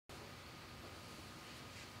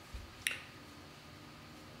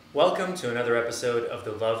Welcome to another episode of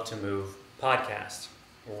the Love to Move podcast,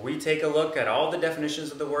 where we take a look at all the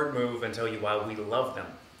definitions of the word move and tell you why we love them.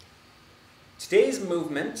 Today's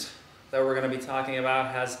movement that we're going to be talking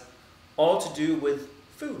about has all to do with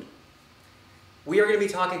food. We are going to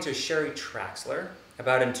be talking to Sheri Traxler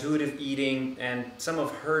about intuitive eating and some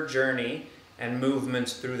of her journey and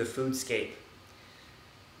movements through the foodscape.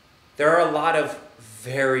 There are a lot of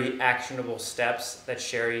very actionable steps that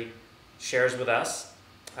Sheri shares with us.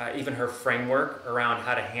 Even her framework around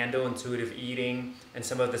how to handle intuitive eating and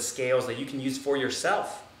some of the scales that you can use for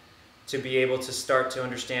yourself to be able to start to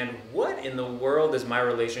understand what in the world is my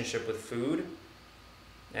relationship with food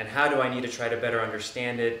and how do I need to try to better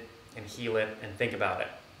understand it and heal it and think about it.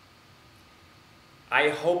 I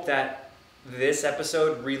hope that this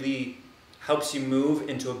episode really helps you move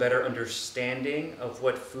into a better understanding of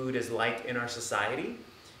what food is like in our society,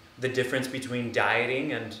 the difference between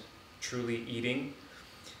dieting and truly eating.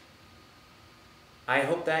 I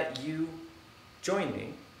hope that you join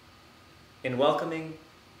me in welcoming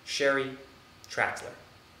Sheri Traxler.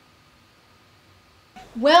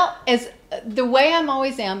 Well, as the way I'm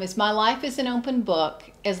always am is my life is an open book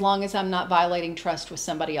as long as I'm not violating trust with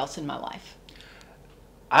somebody else in my life.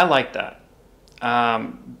 I like that.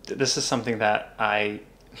 This is something that I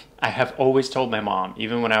have always told my mom,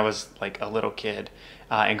 even when I was like a little kid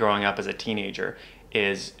and growing up as a teenager,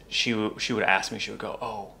 is she would ask me, she would go,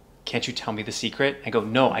 "Oh, can't you tell me the secret?" I go,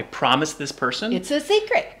 "No, I promised this person. It's a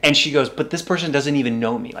secret." And she goes, "But this person doesn't even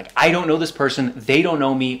know me. Like, I don't know this person. They don't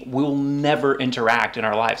know me. We'll never interact in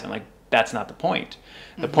our lives." I'm like, that's not the point.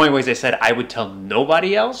 The point was, I said, I would tell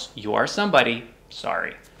nobody else. You are somebody.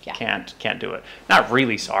 Sorry. Yeah. Can't do it. Not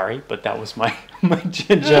really sorry, but that was my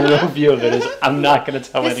general view of it is I'm not going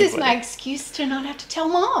to tell anybody. This is my excuse to not have to tell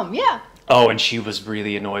mom. Yeah. Oh, and she was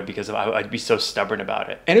really annoyed because I'd be so stubborn about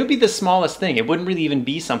it. And it would be the smallest thing. It wouldn't really even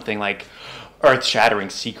be something like earth-shattering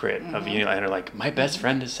secret of, and they're like, my best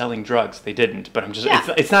friend is selling drugs. They didn't, but I'm just,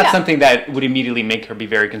 it's not something that would immediately make her be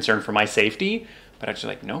very concerned for my safety. But I was just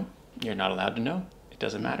like, no, you're not allowed to know. It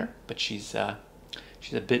doesn't matter. But she's a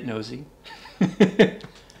bit nosy.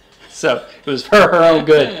 So it was for her own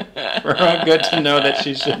good. For her own good to know that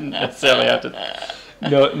she shouldn't necessarily have to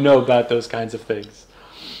know about those kinds of things.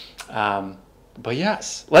 But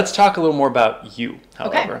yes, let's talk a little more about you,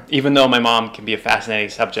 however. Okay. Even though my mom can be a fascinating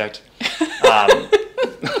subject. We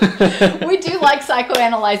do like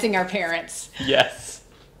psychoanalyzing our parents. Yes,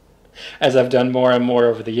 as I've done more and more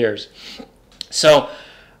over the years. So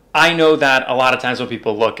I know that a lot of times when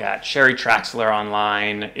people look at Sheri Traxler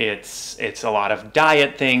online, it's a lot of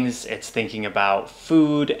diet things. It's thinking about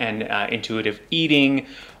food and intuitive eating,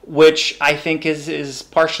 which I think is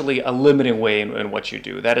partially a limiting way in what you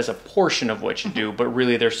do. That is a portion of what you do, but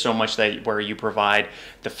really there's so much where you provide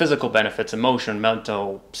the physical benefits, emotion,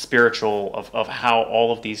 mental, spiritual, of how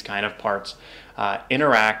all of these kind of parts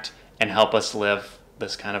interact and help us live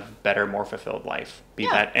this kind of better, more fulfilled life. Be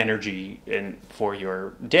that energy for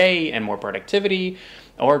your day and more productivity,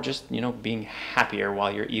 or just, being happier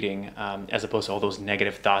while you're eating, as opposed to all those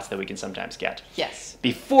negative thoughts that we can sometimes get. Yes.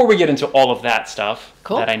 Before we get into all of that stuff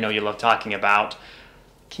that I know you love talking about,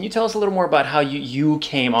 can you tell us a little more about how you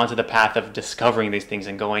came onto the path of discovering these things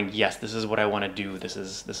and going, yes, this is what I want to do. This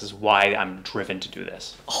is why I'm driven to do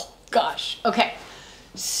this. Oh, gosh. Okay.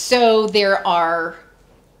 So there are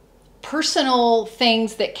personal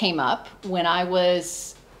things that came up when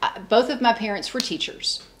both of my parents were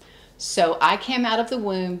teachers. So I came out of the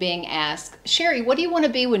womb being asked, Sheri, what do you want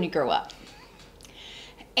to be when you grow up?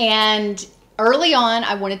 And early on,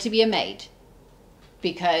 I wanted to be a maid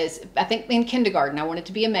because I think in kindergarten, I wanted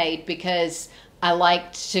to be a maid because I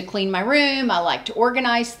liked to clean my room. I liked to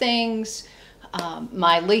organize things.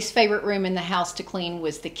 My least favorite room in the house to clean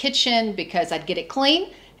was the kitchen because I'd get it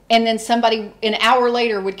clean. And then somebody an hour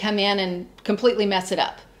later would come in and completely mess it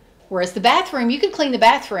up. Whereas the bathroom, you could clean the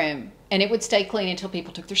bathroom and it would stay clean until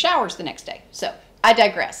people took their showers the next day. So I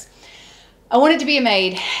digress. I wanted to be a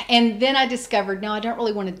maid. And then I discovered, no, I don't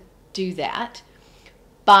really want to do that.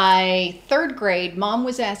 By third grade, Mom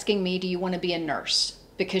was asking me, do you want to be a nurse?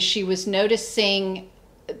 Because she was noticing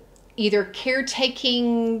either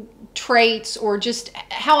caretaking traits or just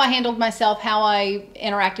how I handled myself, how I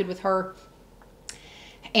interacted with her.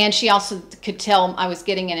 And she also could tell I was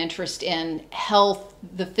getting an interest in health,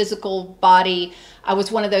 the physical body. I was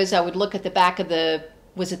one of those, I would look at the back of the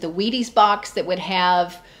Wheaties box that would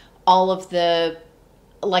have all of the,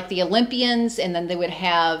 like the Olympians, and then they would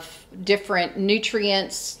have different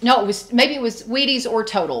nutrients. No, maybe it was Wheaties or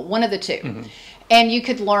Total, one of the two. Mm-hmm. And you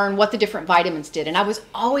could learn what the different vitamins did. And I was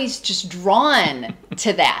always just drawn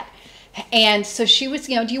to that. And so she was,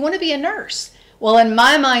 do you want to be a nurse? Well, in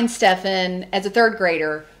my mind, Stefan, as a third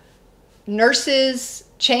grader, nurses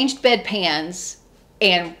changed bedpans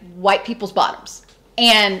and wiped people's bottoms.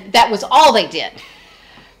 And that was all they did.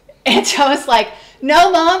 And so I was like,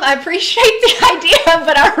 no, Mom, I appreciate the idea,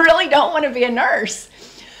 but I really don't want to be a nurse.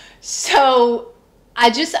 So I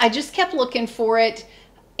just kept looking for it.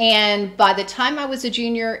 And by the time I was a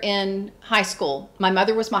junior in high school, my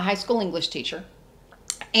mother was my high school English teacher.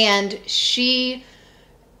 And she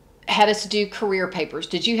had us do career papers.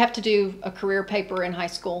 Did you have to do a career paper in high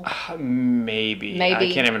school? Maybe.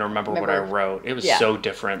 I can't even remember what I wrote. It was so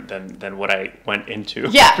different than what I went into.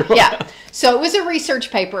 Yeah. So it was a research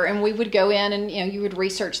paper, and we would go in and you would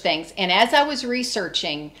research things. And as I was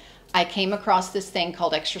researching, I came across this thing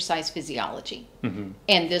called exercise physiology.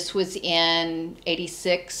 And this was in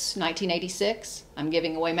 1986. I'm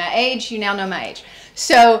giving away my age. You now know my age.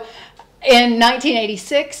 So in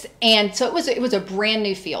 1986, and so it was a brand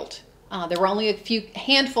new field. There were only a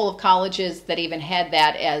handful of colleges that even had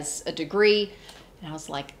that as a degree. And I was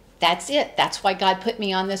like, that's it. That's why God put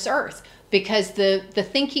me on this earth. Because the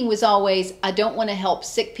thinking was always, I don't want to help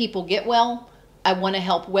sick people get well. I want to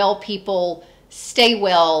help well people stay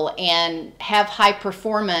well and have high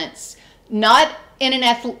performance. Not in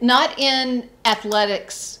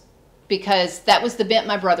athletics, because that was the bent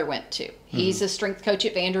my brother went to. He's a strength coach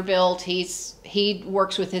at Vanderbilt. He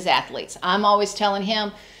works with his athletes. I'm always telling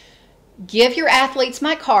him, give your athletes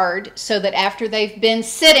my card so that after they've been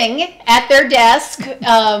sitting at their desk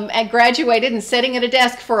and graduated and sitting at a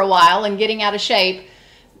desk for a while and getting out of shape,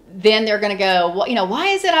 then they're going to go, well, why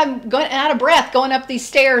is it I'm going out of breath going up these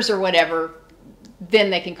stairs or whatever? Then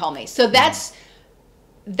they can call me. So that's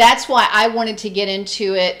why I wanted to get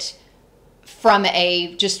into it from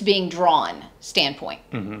a just being drawn standpoint.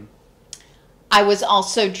 I was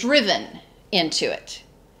also driven into it.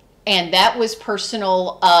 And that was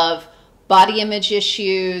personal of body image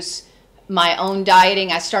issues, my own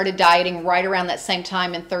dieting. I started dieting right around that same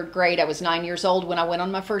time in third grade. I was 9 years old when I went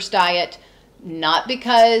on my first diet, not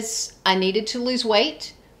because I needed to lose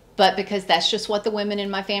weight, but because that's just what the women in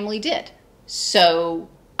my family did. So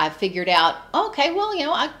I figured out, okay, well,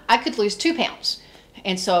 I could lose 2 pounds.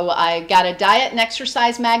 And so I got a diet and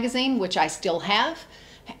exercise magazine, which I still have.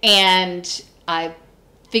 And I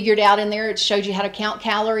figured out in there, it showed you how to count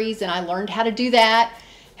calories, and I learned how to do that.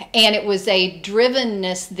 And it was a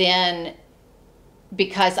drivenness then,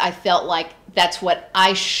 because I felt like that's what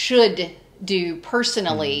I should do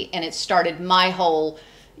personally. And it started my whole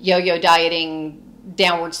yo-yo dieting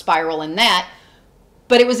downward spiral in that.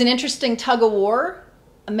 But it was an interesting tug of war.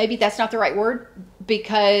 Maybe that's not the right word,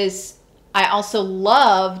 because I also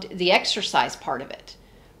loved the exercise part of it,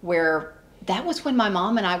 where that was when my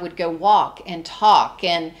mom and I would go walk and talk,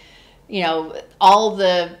 and all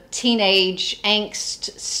the teenage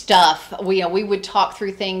angst stuff. We would talk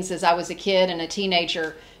through things as I was a kid and a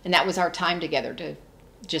teenager, and that was our time together to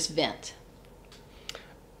just vent.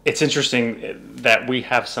 It's interesting that we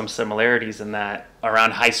have some similarities in that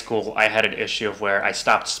around high school, I had an issue of where I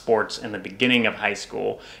stopped sports in the beginning of high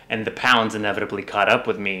school, and the pounds inevitably caught up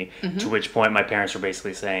with me, to which point my parents were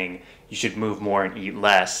basically saying, you should move more and eat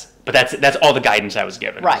less. But that's all the guidance I was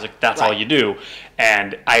given. Right. I was like, that's all you do.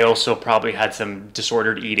 And I also probably had some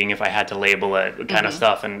disordered eating, if I had to label it, kind of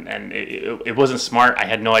stuff. And it wasn't smart. I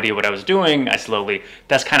had no idea what I was doing.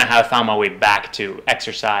 That's kind of how I found my way back to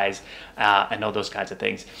exercise and all those kinds of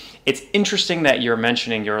things. It's interesting that you're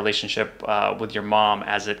mentioning your relationship with your mom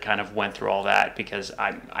as it kind of went through all that, because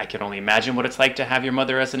I can only imagine what it's like to have your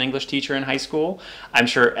mother as an English teacher in high school. I'm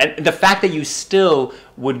sure. And the fact that you still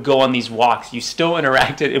would go on these walks, you still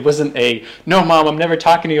interacted. It wasn't no, Mom, I'm never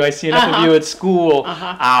talking to you. I see enough of you at school.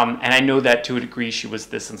 And I know that to a degree she was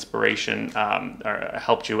this inspiration, or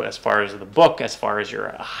helped you as far as the book, as far as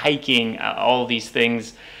your hiking, all these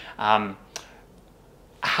things.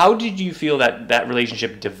 How did you feel that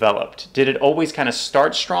relationship developed? Did it always kind of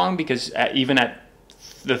start strong? Because even at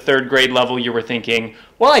the third grade level, you were thinking,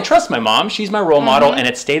 well, I trust my mom. She's my role model. And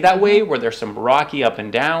it stayed that way? Were there some rocky up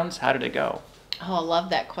and downs? How did it go? Oh, I love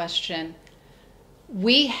that question.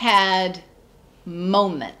 We had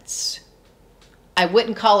moments. I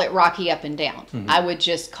wouldn't call it rocky up and down. I would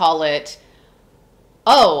just call it,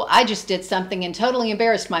 oh, I just did something and totally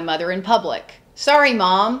embarrassed my mother in public. Sorry,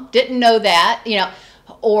 Mom, didn't know that.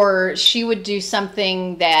 Or she would do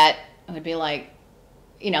something that would be like,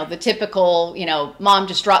 the typical, Mom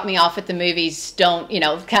just dropped me off at the movies. Don't,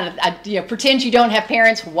 pretend you don't have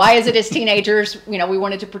parents. Why is it as teenagers, we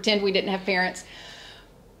wanted to pretend we didn't have parents.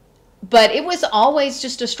 But it was always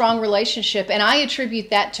just a strong relationship. And I attribute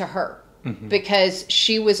that to her, because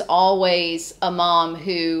she was always a mom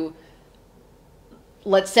who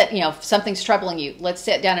let's sit, if something's troubling you, let's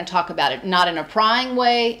sit down and talk about it. Not in a prying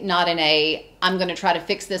way, not in a, I'm going to try to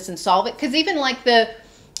fix this and solve it. Because even like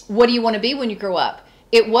what do you want to be when you grow up?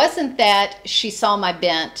 It wasn't that she saw my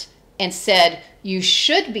bent and said, you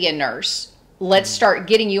should be a nurse. Let's start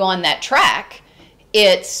getting you on that track.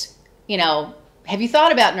 It's, have you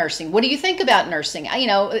thought about nursing? What do you think about nursing?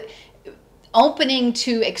 Opening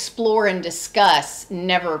to explore and discuss,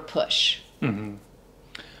 never push. Mm-hmm.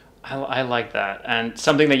 I like that. And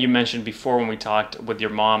something that you mentioned before when we talked with your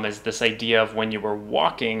mom is this idea of when you were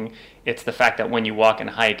walking, it's the fact that when you walk and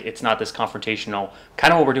hike, it's not this confrontational,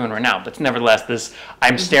 kind of what we're doing right now, but nevertheless, this,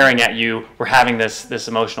 I'm staring at you, we're having this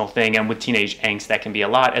emotional thing, and with teenage angst, that can be a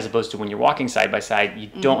lot, as opposed to when you're walking side by side, you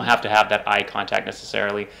don't have to have that eye contact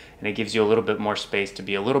necessarily, and it gives you a little bit more space to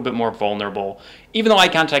be a little bit more vulnerable, even though eye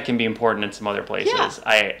contact can be important in some other places.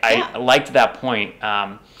 Yeah. I liked that point.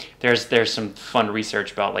 There's some fun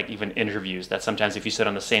research about like even interviews that sometimes if you sit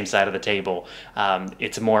on the same side of the table,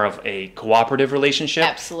 it's more of a cooperative relationship.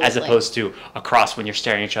 Absolutely. As opposed to across when you're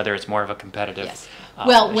staring at each other, it's more of a competitive. Yes.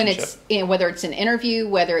 Well, when it's whether it's an interview,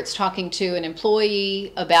 whether it's talking to an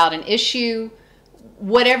employee about an issue,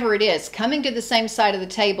 whatever it is, coming to the same side of the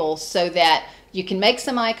table so that you can make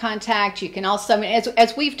some eye contact. You can also,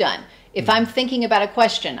 as we've done, if I'm thinking about a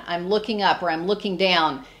question, I'm looking up or I'm looking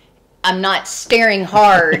down. I'm not staring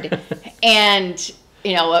hard, and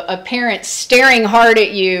a parent staring hard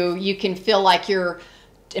at you. You can feel like am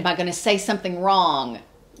I going to say something wrong?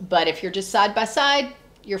 But if you're just side by side,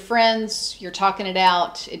 you're friends, you're talking it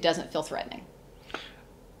out, it doesn't feel threatening.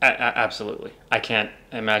 Absolutely. I can't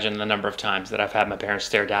imagine the number of times that I've had my parents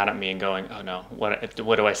stare down at me and going, oh no, what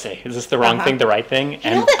do I say? Is this the wrong thing, the right thing?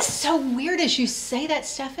 And that's so weird as you say that,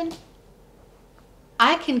 Stefan.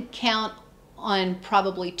 I can count on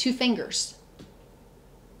probably 2 fingers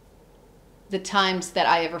the times that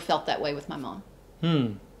I ever felt that way with my mom.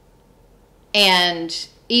 And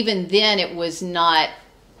even then it was not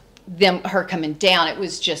her coming down. It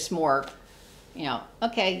was just more,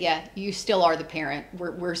 okay, yeah, you still are the parent.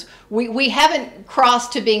 We haven't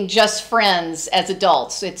crossed to being just friends as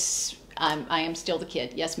adults. I am still the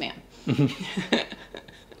kid. Yes, ma'am.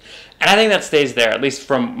 And I think that stays there, at least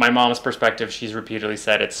from my mom's perspective. She's repeatedly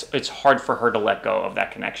said it's hard for her to let go of that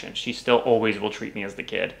connection. She still always will treat me as the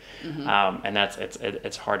kid, and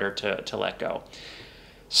it's harder to let go.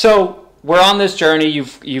 So we're on this journey.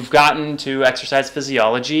 You've gotten to exercise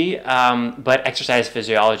physiology, but exercise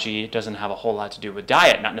physiology doesn't have a whole lot to do with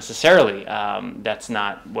diet, not necessarily. That's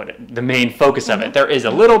not the main focus of it. There is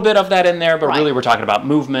a little bit of that in there, but really we're talking about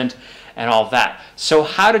movement and all that. So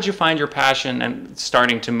how did you find your passion and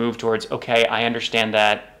starting to move towards, okay, I understand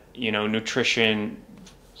that, nutrition,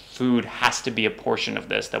 food has to be a portion of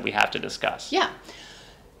this that we have to discuss? Yeah.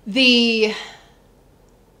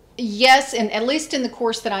 Yes, and at least in the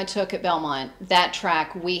course that I took at Belmont, that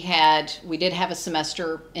track, we did have a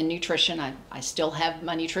semester in nutrition. I still have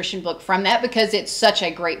my nutrition book from that because it's such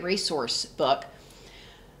a great resource book.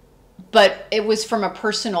 But it was from a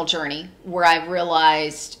personal journey where I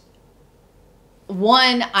realized,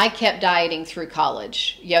 one, I kept dieting through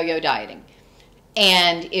college, yo-yo dieting.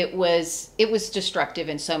 And it was destructive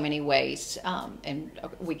in so many ways. And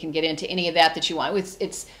we can get into any of that you want.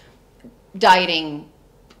 It's dieting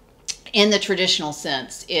in the traditional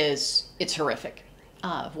sense it's horrific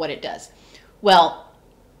of what it does. Well,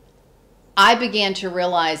 I began to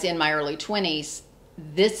realize in my early 20s,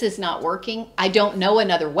 this is not working. I don't know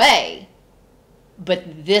another way,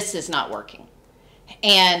 but this is not working.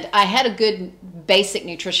 And I had a good basic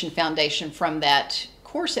nutrition foundation from that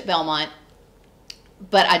course at Belmont,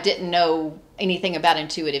 but I didn't know anything about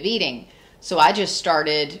intuitive eating. So I just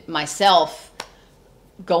started myself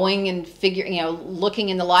going and looking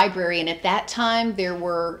in the library. And at that time, there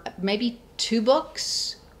were maybe 2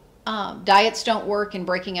 books, Diets Don't Work and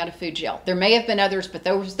Breaking Out of Food Jail. There may have been others, but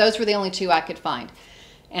those were the only 2 I could find.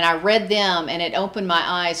 And I read them, and it opened my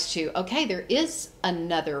eyes to, okay, there is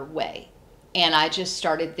another way. And I just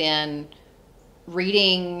started then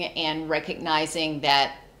reading and recognizing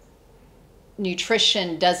that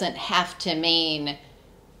nutrition doesn't have to mean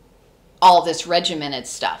all this regimented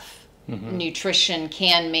stuff. Nutrition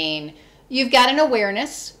can mean you've got an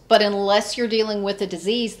awareness, but unless you're dealing with a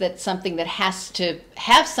disease that's something that has to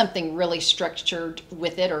have something really structured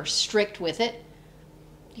with it or strict with it,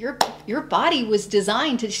 your body was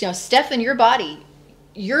designed to, Stefan, your body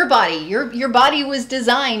was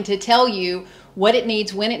designed to tell you what it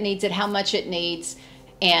needs, when it needs it, how much it needs.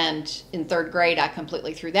 And in 3rd grade, I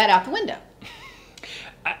completely threw that out the window.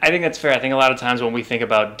 I think that's fair. I think a lot of times when we think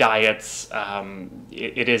about diets,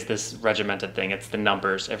 it is this regimented thing. It's the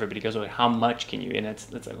numbers. Everybody goes, "Oh, how much can you?" And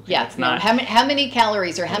it's like, okay, yeah, it's not how many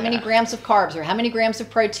calories or how many Yeah. grams of carbs or how many grams of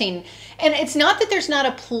protein. And it's not that there's not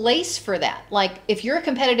a place for that. Like if you're a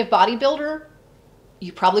competitive bodybuilder,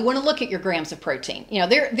 you probably want to look at your grams of protein. You know,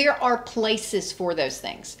 there are places for those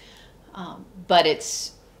things, but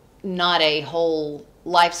it's not a whole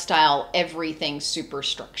lifestyle, everything super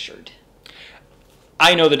structured.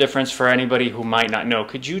 I know the difference for anybody who might not know.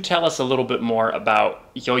 Could you tell us a little bit more about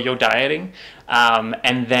yo-yo dieting,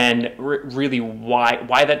 and then really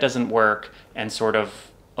why that doesn't work, and sort of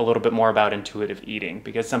a little bit more about intuitive eating,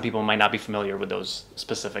 because some people might not be familiar with those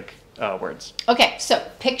specific words. Okay, so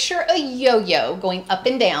picture a yo-yo going up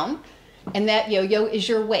and down, and that yo-yo is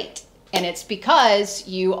your weight. And it's because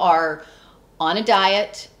you are on a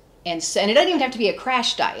diet, and it doesn't even have to be a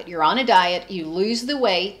crash diet. You're on a diet, you lose the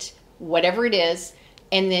weight, whatever it is,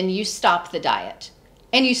 and then you stop the diet.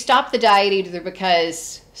 And you stop the diet either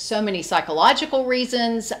because so many psychological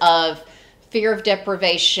reasons of fear of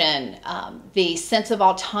deprivation, the sense of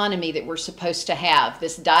autonomy that we're supposed to have.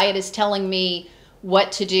 This diet is telling me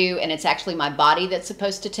what to do, and it's actually my body that's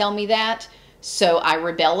supposed to tell me that. So I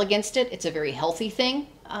rebel against it. It's a very healthy thing.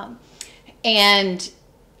 And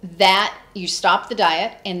that you stop the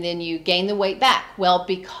diet and then you gain the weight back. Well,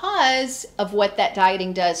 because of what that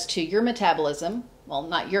dieting does to your metabolism, well,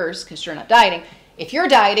 not yours because you're not dieting. If you're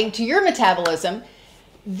dieting to your metabolism,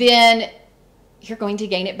 then you're going to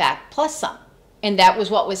gain it back plus some. And that was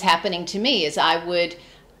what was happening to me. Is I had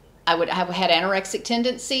anorexic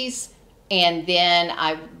tendencies, and then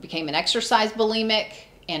I became an exercise bulimic.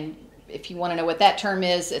 And if you want to know what that term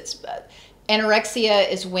is, it's anorexia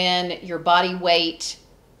is when your body weight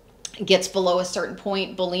gets below a certain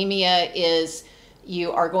point. Bulimia is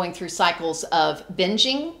you are going through cycles of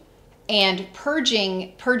binging and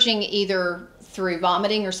purging either through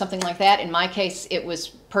vomiting or something like that. In my case, it was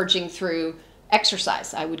purging through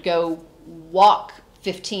exercise. I would go walk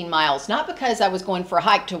 15 miles, not because I was going for a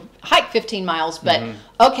hike to hike 15 miles, but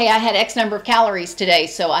okay, I had X number of calories today,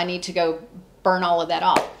 so I need to go burn all of that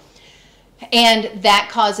off. And that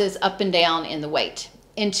causes up and down in the weight.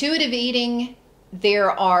 Intuitive eating,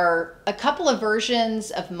 there are a couple of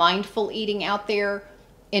versions of mindful eating out there.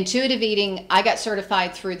 Intuitive eating, I got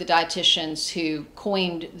certified through the dietitians who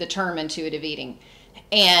coined the term intuitive eating.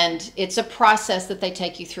 And it's a process that they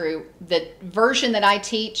take you through. The version that I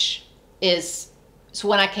teach is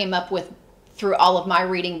one I came up with through all of my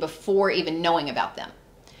reading before even knowing about them.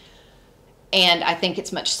 And I think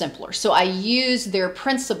it's much simpler. So I use their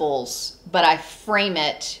principles, but I frame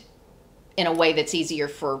it in a way that's easier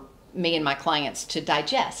for me and my clients to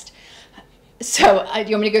digest. So do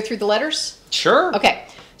you want me to go through the letters? Sure. Okay.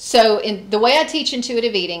 So the way I teach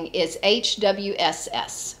intuitive eating is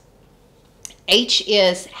HWSS. H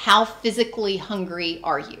is how physically hungry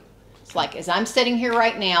are you? It's like as I'm sitting here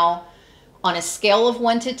right now, on a scale of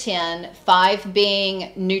 1 to 10, 5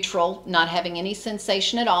 being neutral, not having any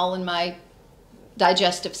sensation at all in my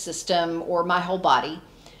digestive system or my whole body.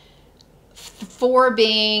 4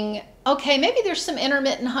 being, okay, maybe there's some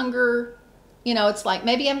intermittent hunger. You know, it's like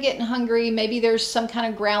maybe I'm getting hungry, maybe there's some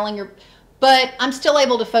kind of growling, but I'm still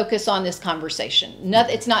able to focus on this conversation.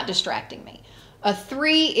 It's not distracting me. A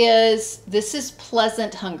 3 is, this is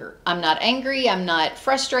pleasant hunger. I'm not angry, I'm not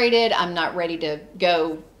frustrated, I'm not ready to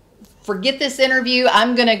go forget this interview,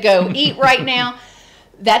 I'm gonna go eat right now.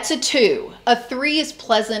 That's a 2. A 3 is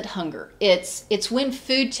pleasant hunger. It's when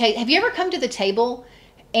food tastes. Have you ever come to the table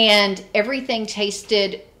and everything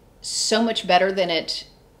tasted so much better than it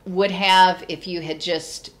would have if you had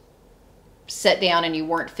just sat down and you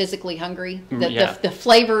weren't physically hungry? The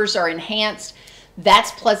flavors are enhanced.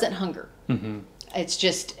 That's pleasant hunger. Mm-hmm.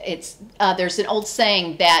 There's an old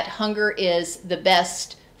saying that hunger is the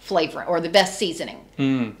best flavor or the best seasoning.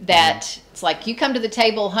 That it's like you come to the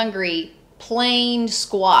table hungry, plain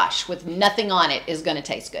squash with nothing on it is going to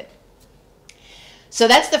taste good. So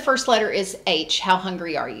that's the first letter is H. How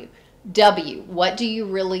hungry are you? W. What do you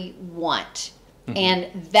really want? Mm-hmm.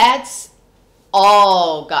 And that's,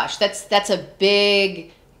 oh gosh, that's a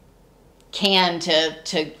big can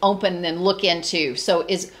to open and look into. So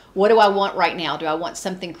what do I want right now? Do I want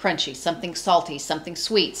something crunchy, something salty, something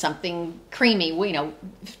sweet, something creamy, you know,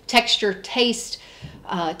 texture, taste,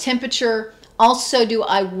 temperature. Also, do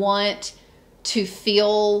I want to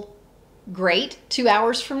feel great 2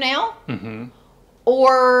 hours from now? Mm-hmm.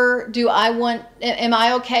 Or am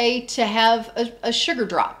I okay to have a sugar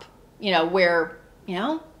drop? You know, where, you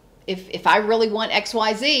know, if I really want X,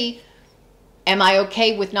 Y, Z, am I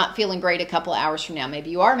okay with not feeling great a couple of hours from now? Maybe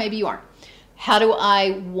you are, maybe you aren't. How do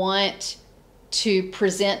I want to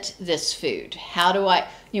present this food? How do I,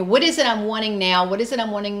 what is it I'm wanting now? What is it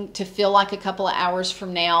I'm wanting to feel like a couple of hours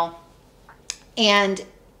from now? And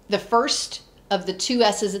the first of the two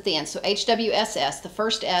S's at the end, so HWSS, the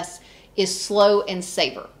first S is slow and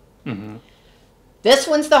savor. Mm-hmm. This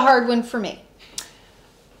one's the hard one for me.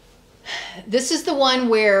 This is the one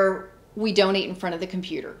where we don't eat in front of the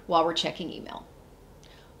computer while we're checking email.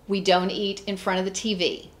 We don't eat in front of the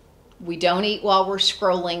TV. We don't eat while we're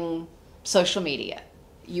scrolling social media.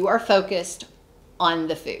 You are focused on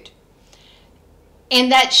the food.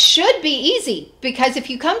 And that should be easy, because if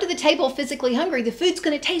you come to the table physically hungry, the food's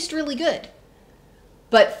going to taste really good.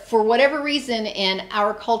 But for whatever reason in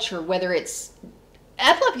our culture, whether it's,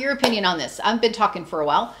 I'd love your opinion on this. I've been talking for a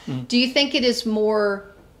while. Mm-hmm. Do you think it is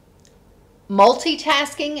more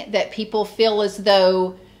multitasking, that people feel as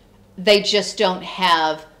though they just don't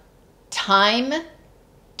have time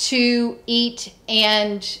to eat,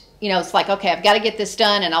 and it's like, okay, I've got to get this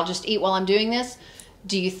done and I'll just eat while I'm doing this?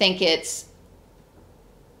 Do you think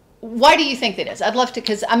why do you think that is? I'd love to,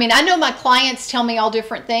 because I know my clients tell me all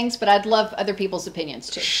different things, but I'd love other people's opinions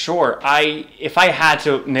too. Sure. If I had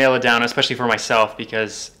to nail it down, especially for myself,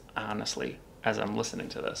 because honestly, as I'm listening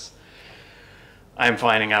to this, I'm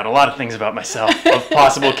finding out a lot of things about myself, of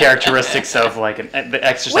possible characteristics of like the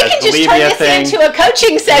exercise bulimia thing. We can just turn this into a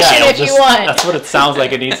coaching session if you want. That's what it sounds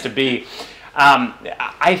like it needs to be.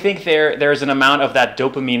 I think there's an amount of that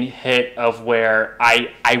dopamine hit of where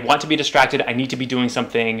I want to be distracted, I need to be doing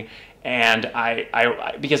something, and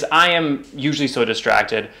I because I am usually so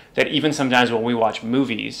distracted that even sometimes when we watch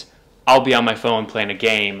movies, I'll be on my phone playing a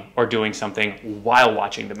game or doing something while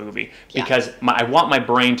watching the movie, because I want my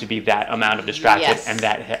brain to be that amount of distracted and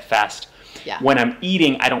that fast. Yeah. When I'm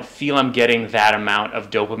eating, I don't feel I'm getting that amount of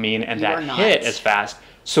dopamine and that hit as fast.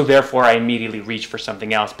 So therefore, I immediately reach for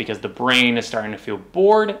something else, because the brain is starting to feel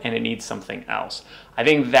bored and it needs something else. I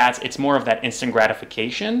think it's more of that instant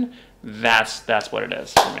gratification. That's what it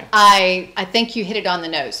is for me. I think you hit it on the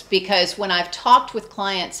nose, because when I've talked with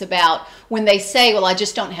clients about when they say, well, I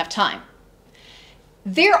just don't have time,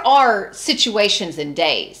 there are situations and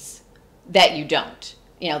days that you don't.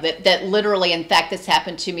 That literally, in fact, this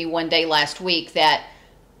happened to me one day last week, that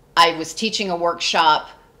I was teaching a workshop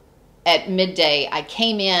at midday. I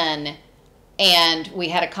came in and we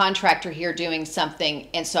had a contractor here doing something,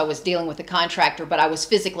 and so I was dealing with the contractor, but I was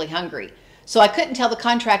physically hungry. So I couldn't tell the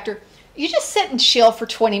contractor, you just sit and chill for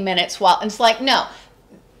 20 minutes while, and it's like, no.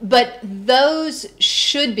 But those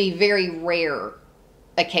should be very rare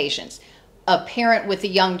occasions. A parent with a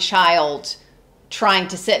young child trying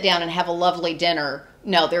to sit down and have a lovely dinner,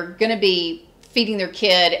 no, they're going to be feeding their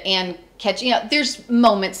kid and catching, there's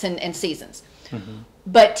moments and seasons. Mm-hmm.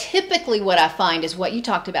 But typically what I find is what you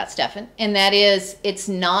talked about, Stefan, and that is, it's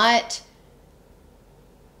not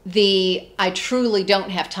I truly don't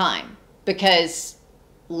have time, because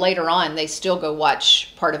later on they still go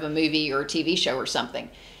watch part of a movie or a TV show or something.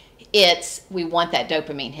 It's, we want that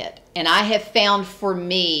dopamine hit. And I have found for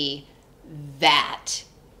me that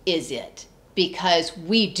is it, because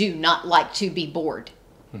we do not like to be bored.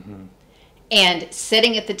 Mm-hmm. And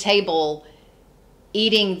sitting at the table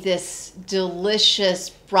eating this delicious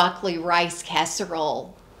broccoli rice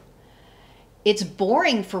casserole, it's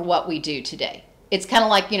boring for what we do today. It's kind of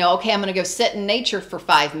like, okay, I'm going to go sit in nature for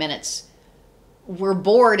 5 minutes. We're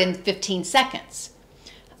bored in 15 seconds.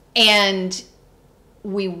 And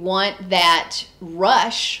we want that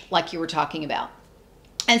rush, like you were talking about.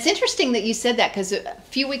 And it's interesting that you said that, because a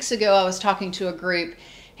few weeks ago I was talking to a group,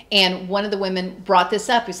 and one of the women brought this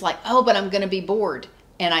up. It's like, oh, but I'm going to be bored.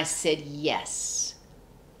 And I said, yes.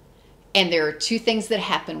 And there are two things that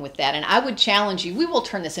happen with that. And I would challenge you, we will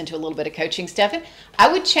turn this into a little bit of coaching, Stefan.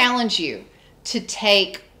 I would challenge you to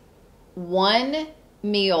take one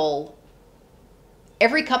meal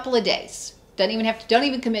every couple of days. Don't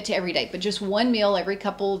even commit to every day, but just one meal every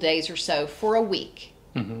couple of days or so for a week.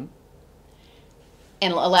 Mm-hmm.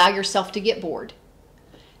 And allow yourself to get bored.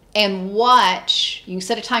 And watch, you can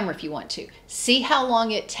set a timer if you want to. See how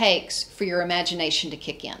long it takes for your imagination to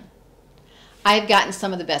kick in. I've gotten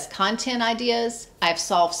some of the best content ideas. I've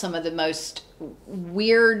solved some of the most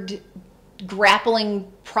weird,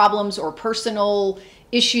 grappling problems or personal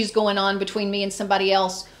issues going on between me and somebody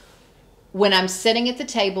else when I'm sitting at the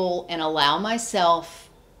table and allow myself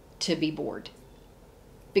to be bored.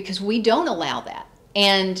 Because we don't allow that.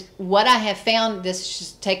 And what I have found, this has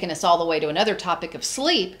just taken us all the way to another topic of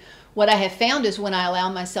sleep, what I have found is when I allow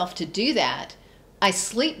myself to do that, I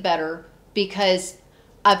sleep better, because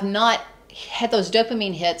I've not had those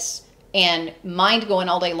dopamine hits and mind going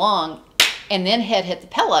all day long, and then head hit the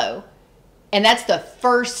pillow. And that's the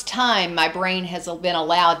first time my brain has been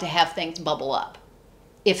allowed to have things bubble up.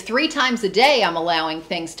 If 3 times a day I'm allowing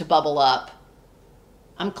things to bubble up,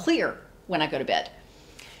 I'm clear when I go to bed.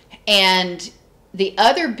 And the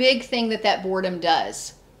other big thing that boredom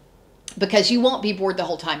does, because you won't be bored the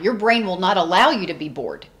whole time. Your brain will not allow you to be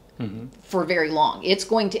bored for very long. It's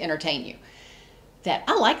going to entertain you.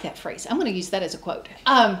 I like that phrase. I'm going to use that as a quote.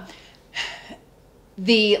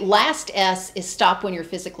 The last S is stop when you're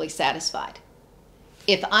physically satisfied.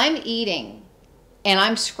 If I'm eating and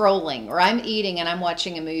I'm scrolling, or I'm eating and I'm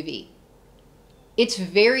watching a movie, it's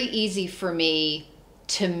very easy for me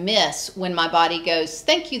to miss when my body goes,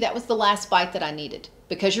 thank you, that was the last bite that I needed.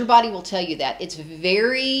 Because your body will tell you that. It's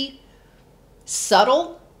very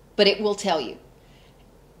subtle, but it will tell you.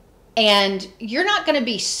 And you're not going to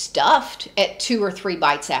be stuffed at 2 or 3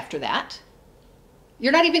 bites after that.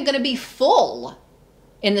 You're not even going to be full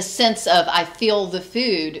in the sense of I feel the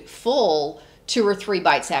food full 2 or 3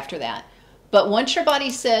 bites after that. But once your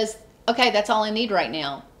body says, okay, that's all I need right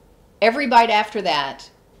now, every bite after that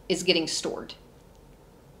is getting stored.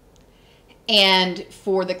 And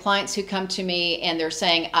for the clients who come to me and they're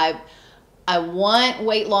saying, I want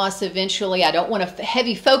weight loss eventually. I don't want a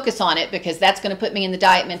heavy focus on it because that's going to put me in the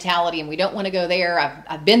diet mentality and we don't want to go there.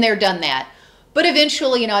 I've been there, done that. But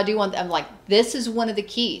eventually, I do want, I'm like, this is one of the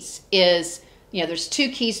keys is, there's 2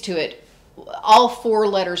 keys to it, all 4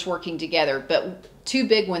 letters working together. But 2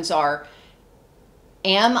 big ones are,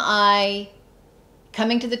 am I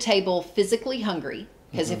coming to the table physically hungry?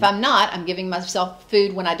 Because if I'm not, I'm giving myself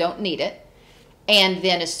food when I don't need it. And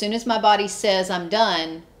then as soon as my body says I'm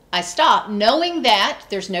done, I stop, knowing that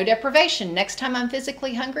there's no deprivation. Next time I'm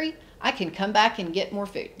physically hungry, I can come back and get more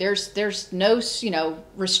food. There's no,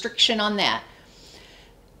 restriction on that.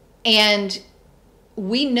 And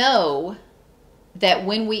we know that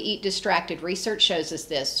when we eat distracted, research shows us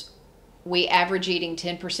this, we average eating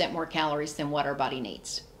 10% more calories than what our body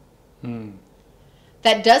needs.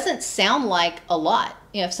 That doesn't sound like a lot.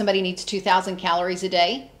 If somebody needs 2,000 calories a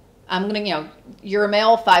day, I'm going to, you're a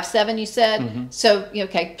male, 5'7", you said. So,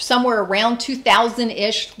 okay, somewhere around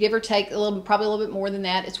 2,000-ish, give or take, probably a little bit more than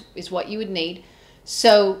that is what you would need.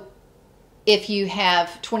 So if you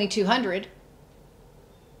have 2,200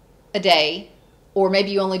 a day, or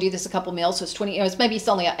maybe you only do this a couple meals, so it's 20, maybe it's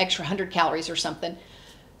only an extra 100 calories or something.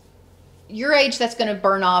 Your age, that's going to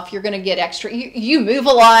burn off. You're going to get extra. You move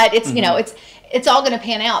a lot. It's it's all going to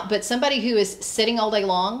pan out. But somebody who is sitting all day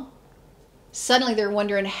long, suddenly they're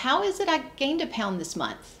wondering, how is it I gained a pound this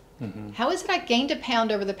month? How is it I gained a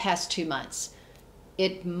pound over the past 2 months?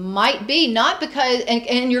 It might be not because,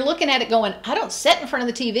 and you're looking at it going, I don't sit in front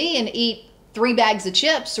of the TV and eat 3 bags of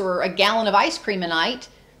chips or a gallon of ice cream a night.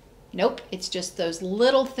 Nope, it's just those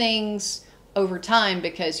little things over time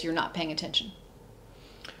because you're not paying attention.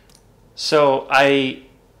 So I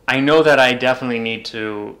know that I definitely need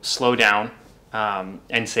to slow down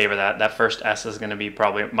and savor that. That first S is going to be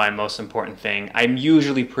probably my most important thing. I'm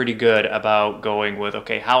usually pretty good about going with,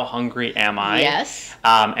 okay, how hungry am I? Yes.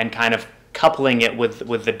 And kind of coupling it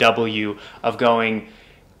with the W of going,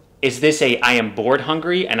 is this I am bored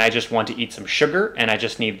hungry and I just want to eat some sugar and I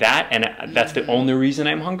just need that and that's the only reason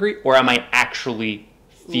I'm hungry? Or am I actually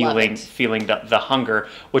feeling the hunger,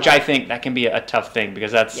 which I think that can be a tough thing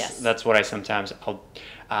because that's what I'll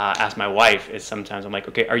ask my wife is sometimes I'm like,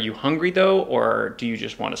 okay, are you hungry though, or do you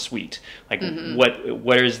just want a sweet? Like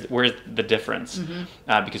where's the difference?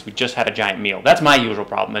 Because we just had a giant meal. That's my usual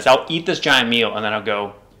problem is I'll eat this giant meal and then I'll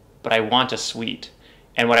go, but I want a sweet.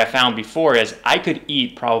 And what I found before is I could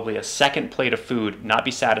eat probably a second plate of food, not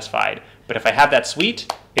be satisfied. But if I have that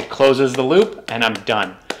sweet, it closes the loop and I'm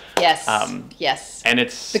done. Yes. Yes. And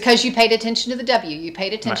it's because you paid attention to the W. You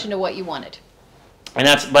paid attention to what you wanted. And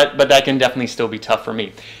but that can definitely still be tough for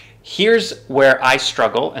me. Here's where I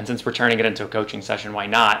struggle, and since we're turning it into a coaching session, why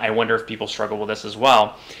not? I wonder if people struggle with this as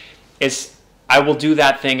well. Is I will do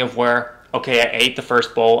that thing of where, okay, I ate the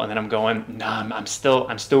first bowl, and then I'm going, nah, I'm still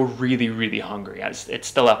really, really hungry. It's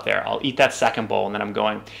still up there. I'll eat that second bowl, and then I'm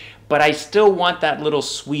going, but I still want that little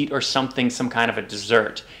sweet or something, some kind of a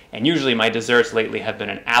dessert. And usually my desserts lately have been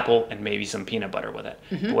an apple and maybe some peanut butter with it.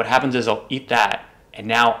 But what happens is I'll eat that, and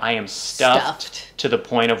now I am stuffed to the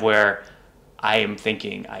point of where I am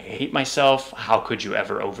thinking, I hate myself. How could you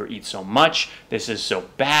ever overeat so much? This is so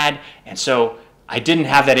bad. And so I didn't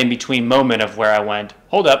have that in-between moment of where I went,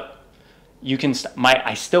 hold up. You can.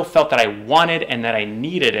 I still felt that I wanted and that I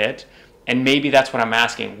needed it, and maybe that's what I'm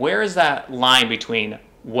asking. Where is that line between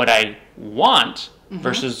what I want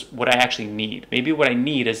versus what I actually need? Maybe what I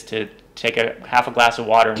need is to take half a glass of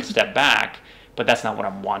water and step back, but that's not what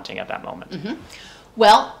I'm wanting at that moment.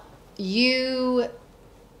 Well, you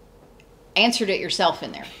answered it yourself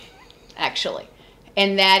in there, actually.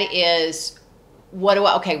 And that is, what do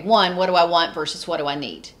I want versus what do I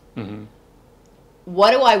need? Mm-hmm.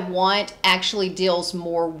 What do I want actually deals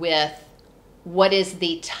more with what is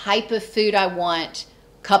the type of food I want,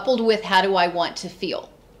 coupled with how do I want to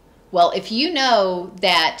feel. Well, if you know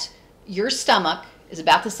that your stomach is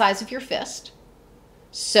about the size of your fist,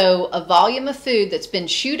 so a volume of food that's been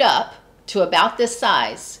chewed up to about this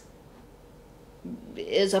size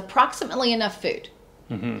is approximately enough food.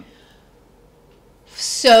 Mm-hmm.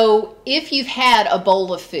 So if you've had a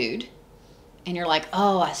bowl of food and you're like,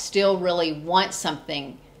 oh, I still really want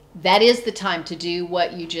something, that is the time to do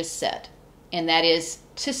what you just said. And that is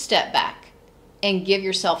to step back and give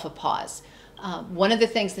yourself a pause. One of the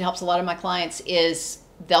things that helps a lot of my clients is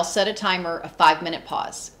they'll set a timer, a 5-minute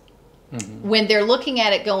pause. Mm-hmm. When they're looking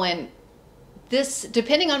at it going, this,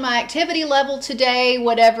 depending on my activity level today,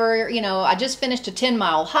 whatever, I just finished a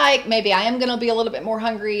 10-mile hike, maybe I am going to be a little bit more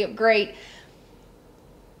hungry, great.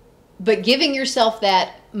 But giving yourself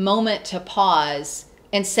that moment to pause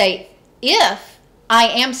and say, if I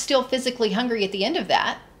am still physically hungry at the end of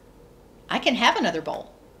that, I can have another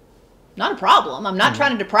bowl. Not a problem. I'm not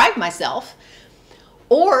trying to deprive myself.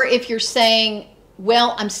 Or if you're saying,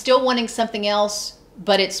 well, I'm still wanting something else,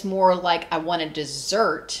 but it's more like I want a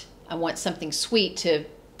dessert. I want something sweet to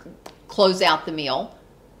close out the meal.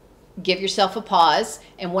 Give yourself a pause.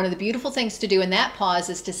 And one of the beautiful things to do in that pause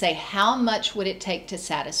is to say, how much would it take to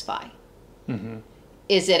satisfy? Mm-hmm.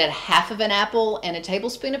 Is it a half of an apple and a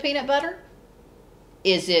tablespoon of peanut butter?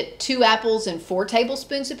 Is it 2 apples and 4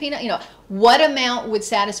 tablespoons of peanut? What amount would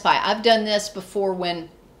satisfy? I've done this before when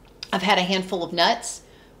I've had a handful of nuts.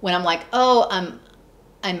 When I'm like, oh,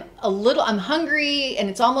 I'm hungry and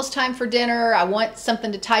it's almost time for dinner. I want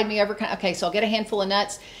something to tide me over. Okay, so I'll get a handful of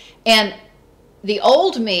nuts. And the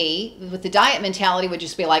old me with the diet mentality would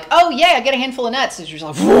just be like, oh yeah, I get a handful of nuts. It's just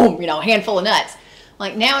like, boom, handful of nuts.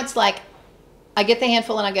 Like now it's like, I get the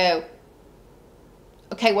handful and I go,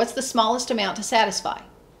 okay, what's the smallest amount to satisfy?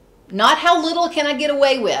 Not how little can I get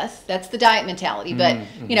away with. That's the diet mentality. But,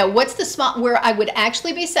 what's the small, where I would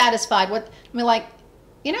actually be satisfied? I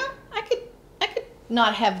could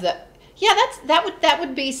not have the, yeah, that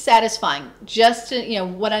would be satisfying. Just to,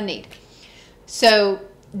 what I need. So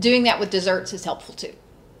doing that with desserts is helpful too.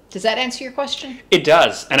 Does that answer your question? It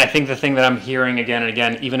does. And I think the thing that I'm hearing again and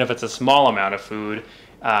again, even if it's a small amount of food,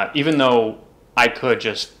 even though I could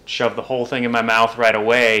just shove the whole thing in my mouth right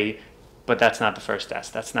away, but that's not the first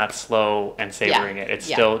test. That's not slow and savoring it. It's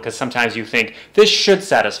still, because sometimes you think, this should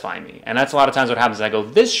satisfy me. And that's a lot of times what happens is I go,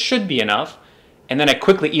 this should be enough. And then I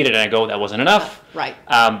quickly eat it and I go, that wasn't enough. Right.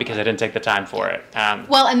 Because I didn't take the time for it.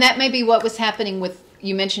 Well, and that may be what was happening with,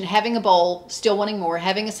 you mentioned having a bowl, still wanting more,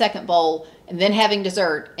 having a second bowl, and then having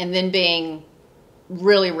dessert, and then being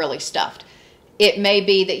really, really stuffed. It may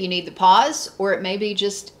be that you need the pause, or it may be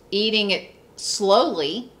just eating it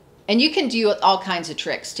slowly. And you can do all kinds of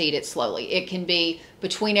tricks to eat it slowly. It can be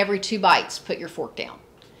between every 2 bites, put your fork down.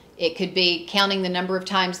 It could be counting the number of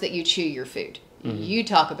times that you chew your food. Mm-hmm. You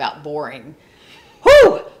talk about boring.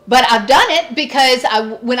 Whew! But I've done it because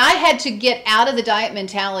when I had to get out of the diet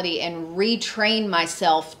mentality and retrain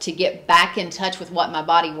myself to get back in touch with what my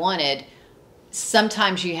body wanted,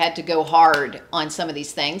 sometimes you had to go hard on some of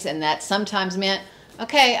these things. And that sometimes meant,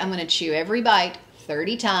 okay, I'm going to chew every bite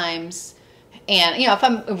 30 times. And, if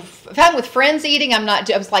I'm with friends eating, I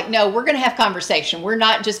was like, no, we're going to have conversation. We're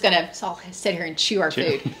not just going to all sit here and chew our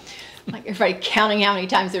food. Like everybody counting how many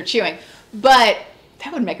times they're chewing. But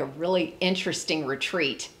that would make a really interesting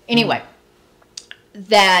retreat. Anyway,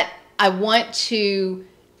 that I want to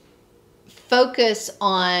focus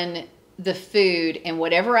on the food, and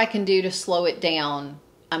whatever I can do to slow it down,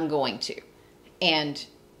 I'm going to. And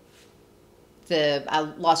I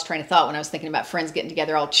lost train of thought when I was thinking about friends getting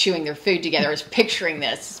together, all chewing their food together. I was picturing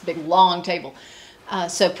this big long table.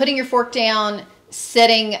 So putting your fork down,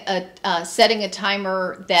 setting a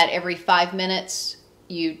timer that every 5 minutes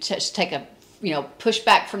you just take a, push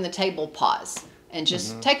back from the table, pause, and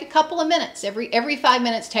just take a couple of minutes. Every 5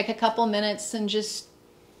 minutes, take a couple of minutes and just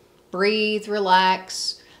breathe,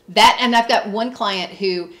 relax. And I've got one client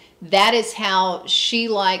who, that is how she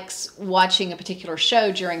likes watching a particular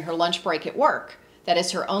show during her lunch break at work. That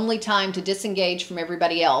is her only time to disengage from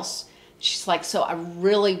everybody else. She's like, so I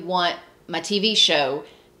really want my TV show,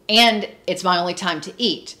 and it's my only time to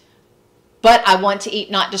eat. But I want to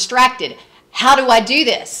eat not distracted. How do I do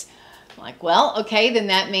this? I'm like, well, okay, then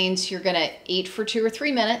that means you're going to eat for 2 or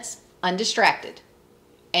 3 minutes, undistracted.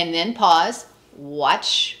 And then pause,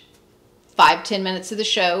 watch 5-10 minutes of the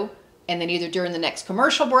show, and then either during the next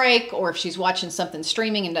commercial break or if she's watching something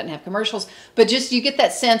streaming and doesn't have commercials. But just you get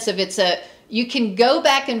that sense of you can go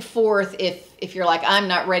back and forth if you're like, I'm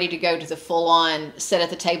not ready to go to the full-on sit at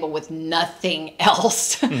the table with nothing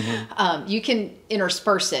else. Mm-hmm. You can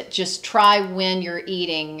intersperse it. Just try when you're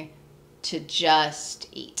eating to just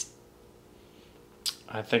eat.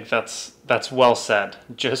 I think that's well said.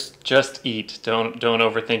 Just eat. Don't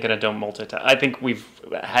overthink it and don't multitask. I think we've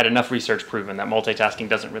had enough research proven that multitasking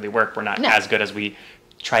doesn't really work. We're not as good as we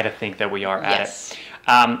try to think that we are at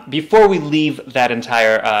it. Before we leave that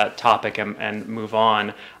entire topic and move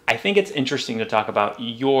on, I think it's interesting to talk about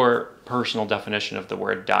your personal definition of the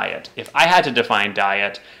word diet. If I had to define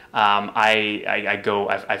diet,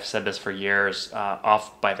 I've said this for years,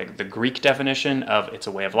 off by the Greek definition of it's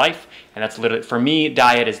a way of life. And that's literally, for me,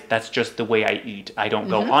 that's just the way I eat. I don't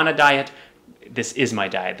go on a diet. This is my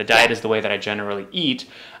diet. The diet is the way that I generally eat.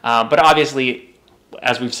 But obviously,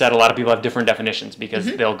 as we've said, a lot of people have different definitions because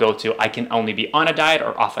they'll go to, I can only be on a diet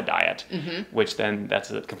or off a diet, which then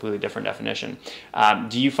that's a completely different definition.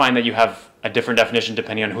 Do you find that you have a different definition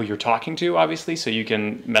depending on who you're talking to, obviously, so you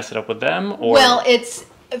can mess it up with them? Or? Well,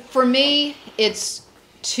 for me, it's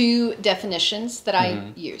two definitions that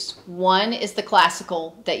I use. One is the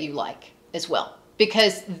classical that you like as well,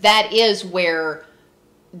 because that is where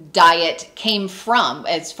diet came from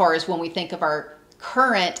as far as when we think of our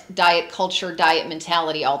current diet culture, diet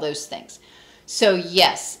mentality, all those things. So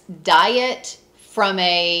yes, diet from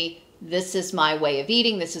this is my way of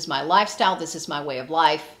eating, this is my lifestyle, this is my way of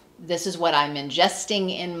life, this is what I'm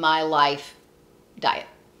ingesting in my life, diet.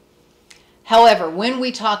 However, when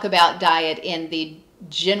we talk about diet in the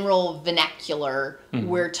general vernacular,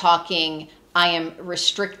 we're talking, I am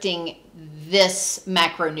restricting this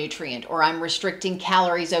macronutrient, or I'm restricting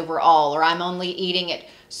calories overall, or I'm only eating at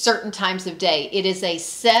certain times of day. It is a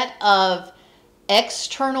set of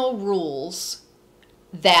external rules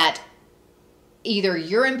that either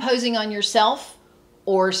you're imposing on yourself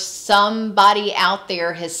or somebody out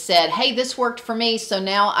there has said, hey, this worked for me, so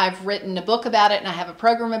now I've written a book about it and I have a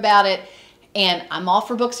program about it, and I'm all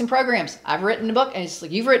for books and programs. I've written a book, and it's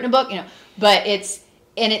like, you've written a book, but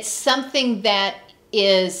it's something that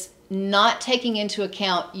is not taking into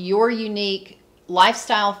account your unique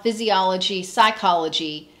lifestyle, physiology,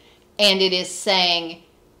 psychology, and it is saying,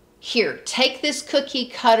 here, take this cookie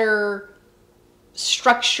cutter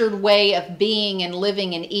structured way of being and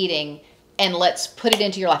living and eating, and let's put it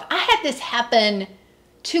into your life. I had this happen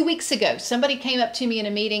 2 weeks ago. Somebody came up to me in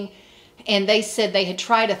a meeting and they said they had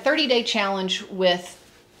tried a 30-day challenge with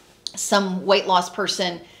some weight loss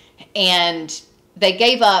person, and they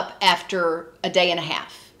gave up after a day and a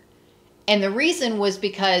half. And the reason was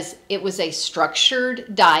because it was a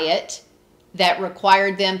structured diet that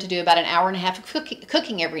required them to do about an hour and a half of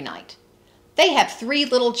cooking every night. They have 3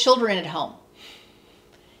 little children at home.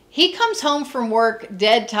 He comes home from work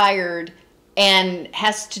dead tired and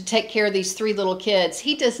has to take care of these 3 little kids.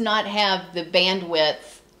 He does not have the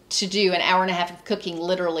bandwidth to do an hour and a half of cooking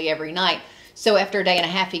literally every night. So after a day and a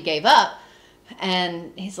half, he gave up.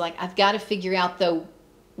 And he's like, I've got to figure out, though,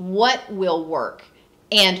 what will work.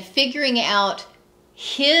 And figuring out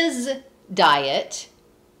his diet,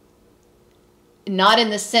 not in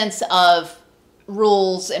the sense of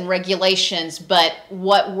rules and regulations, but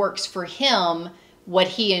what works for him, what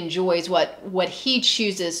he enjoys, what he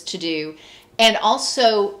chooses to do. And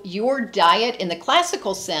also, your diet in the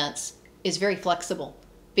classical sense is very flexible,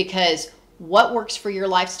 because what works for your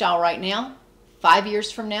lifestyle right now, 5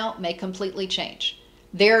 years from now, may completely change.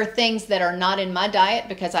 There are things that are not in my diet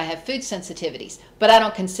because I have food sensitivities, but I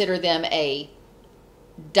don't consider them a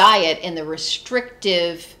diet in the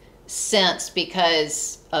restrictive sense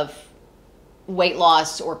because of weight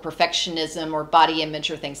loss or perfectionism or body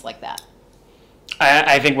image or things like that.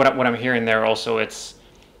 I think what I'm hearing there also, it's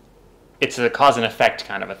a cause and effect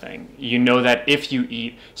kind of a thing. You know that if you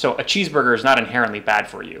eat, so a cheeseburger is not inherently bad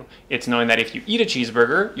for you. It's knowing that if you eat a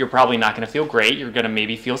cheeseburger, you're probably not going to feel great. You're going to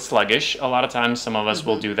maybe feel sluggish. A lot of times, some of us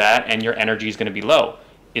will do that, and your energy is going to be low.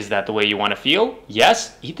 Is that the way you want to feel?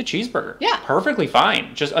 Yes, eat the cheeseburger. Yeah. Perfectly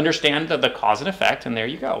fine. Just understand the cause and effect, and there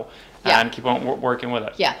you go. Yeah. And keep on working with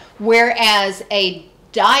it. Yeah. Whereas a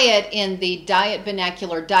diet in the diet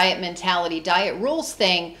vernacular, diet mentality, diet rules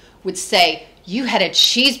thing would say, you had a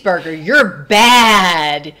cheeseburger, you're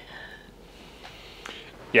bad.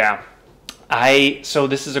 Yeah. So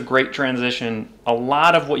this is a great transition. A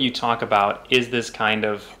lot of what you talk about is this kind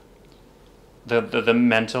of the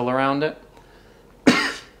mental around it.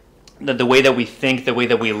 The way that we think, the way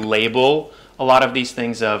that we label a lot of these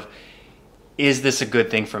things of, is this a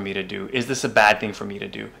good thing for me to do? Is this a bad thing for me to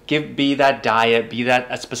do? Be that diet, be that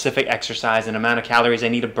a specific exercise, an amount of calories I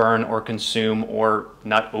need to burn or consume or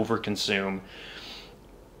not overconsume.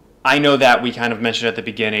 I know that we kind of mentioned at the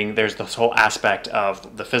beginning, there's this whole aspect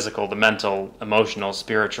of the physical, the mental, emotional,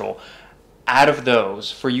 spiritual. Out of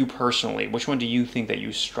those, for you personally, which one do you think that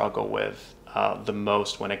you struggle with the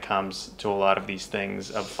most when it comes to a lot of these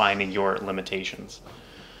things of finding your limitations?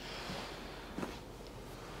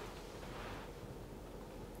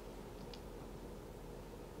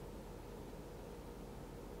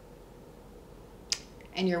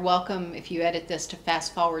 And you're welcome, if you edit this, to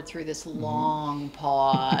fast forward through this long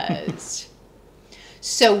pause.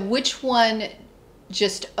 So which one,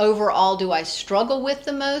 just overall, do I struggle with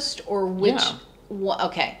the most, or which? Yeah. One,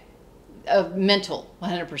 okay, mental,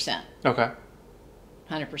 100%. Okay.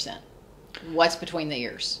 100%. What's between the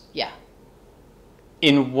ears? Yeah.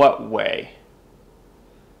 In what way?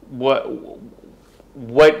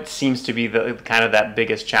 What seems to be the kind of that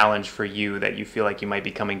biggest challenge for you that you feel like you might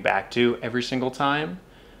be coming back to every single time?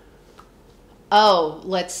 Oh,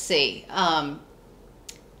 let's see.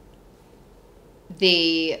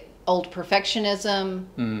 The old perfectionism,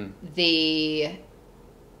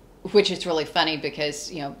 which is really funny because,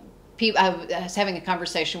 you know, I was having a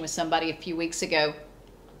conversation with somebody a few weeks ago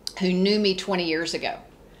who knew me 20 years ago.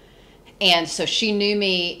 And so she knew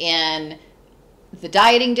me in the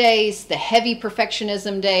dieting days, the heavy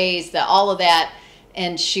perfectionism days, all of that.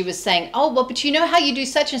 And she was saying, oh, well, but you know how you do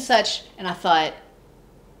such and such. And I thought,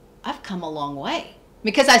 I've come a long way,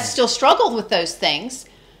 because I still struggled with those things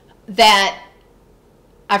that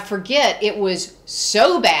I forget it was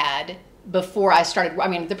so bad before I started. I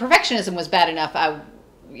mean, the perfectionism was bad enough. I,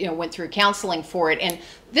 went through counseling for it. And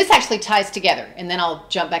this actually ties together. And then I'll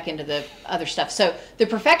jump back into the other stuff. So the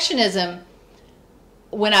perfectionism,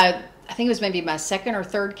 when I think it was maybe my second or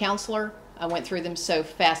third counselor. I went through them so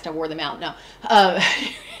fast I wore them out. No.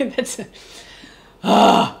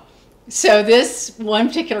 So this one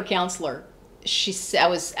particular counselor, she said, I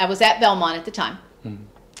was at Belmont at the time,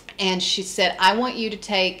 and she said, I want you to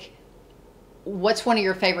take, what's one of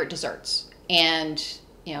your favorite desserts? And,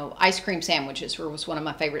 ice cream sandwiches was one of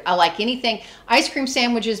my favorite. I like anything, ice cream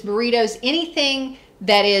sandwiches, burritos, anything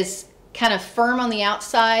that is kind of firm on the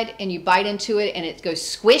outside and you bite into it and it goes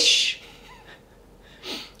squish.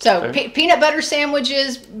 So Okay. Peanut butter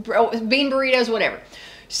sandwiches, bean burritos, whatever.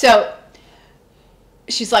 So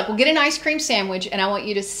she's like, well, get an ice cream sandwich and I want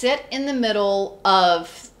you to sit in the middle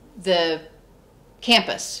of the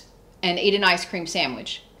campus and eat an ice cream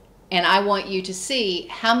sandwich. And I want you to see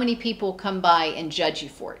how many people come by and judge you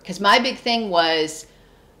for it. Because my big thing was,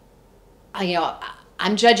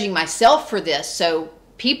 I'm judging myself for this. So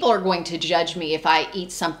people are going to judge me if I eat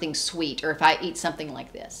something sweet or if I eat something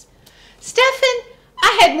like this. Stefan,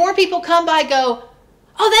 I had more people come by go,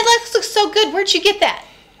 oh, that looks so good. Where'd you get that?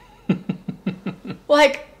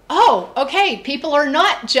 Like, oh, okay. People are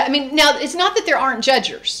not, now it's not that there aren't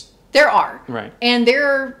judgers. There are. Right. And there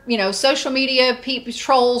are, social media,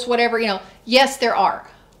 trolls, whatever, yes, there are.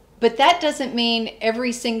 But that doesn't mean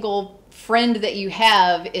every single friend that you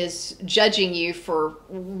have is judging you for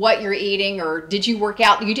what you're eating, or did you work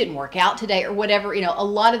out? You didn't work out today, or whatever. A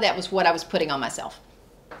lot of that was what I was putting on myself.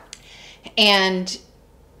 And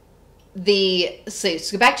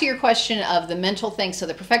so back to your question of the mental thing. So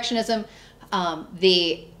the perfectionism,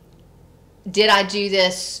 did I do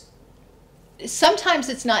this? Sometimes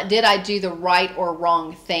it's not did I do the right or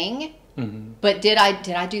wrong thing, but did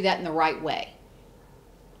I do that in the right way?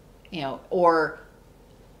 Or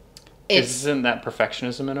isn't that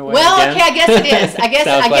perfectionism in a way? Well, again? okay, I guess it is. I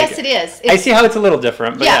guess it is. I see how it's a little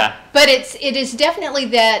different, but yeah. But it is definitely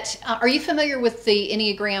that. Are you familiar with the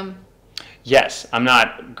Enneagram? Yes, I'm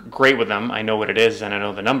not great with them. I know what it is and I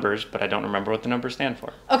know the numbers, but I don't remember what the numbers stand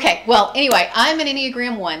for. Okay, well, anyway, I'm an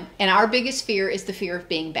Enneagram 1, and our biggest fear is the fear of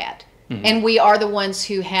being bad. And we are the ones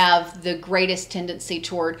who have the greatest tendency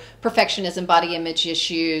toward perfectionism, body image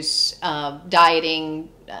issues, dieting,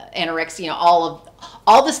 anorexia,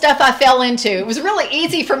 all the stuff I fell into. It was really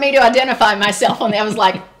easy for me to identify myself on that. I was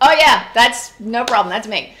like, oh yeah, that's no problem, that's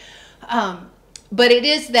me. But it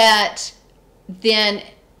is that then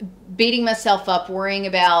beating myself up, worrying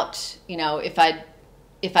about, if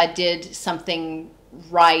I did something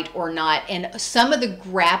right or not. And some of the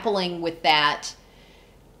grappling with that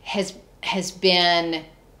has been,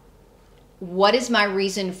 what is my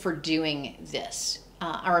reason for doing this?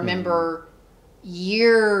 I remember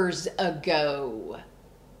years ago,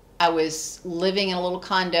 I was living in a little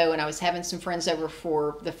condo and I was having some friends over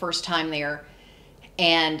for the first time there,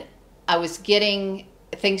 and I was getting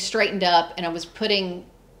things straightened up and I was putting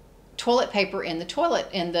toilet paper in the toilet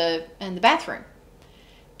in the bathroom.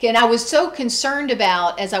 And I was so concerned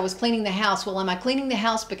about, as I was cleaning the house, well, am I cleaning the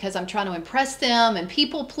house because I'm trying to impress them and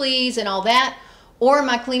people please and all that? Or am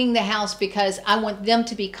I cleaning the house because I want them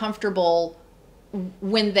to be comfortable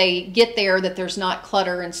when they get there, that there's not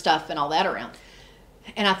clutter and stuff and all that around?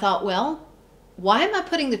 And I thought, well, why am I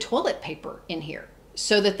putting the toilet paper in here?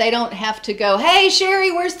 So that they don't have to go, hey,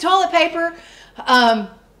 Sheri, where's the toilet paper?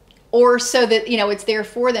 Or so that, you know, it's there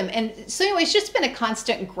for them. And so anyway, it's just been a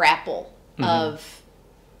constant grapple of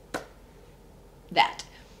that.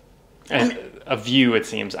 A view, it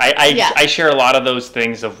seems. I share a lot of those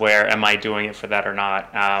things of where am I doing it for that or not.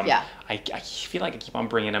 I feel like I keep on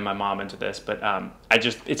bringing in my mom into this, but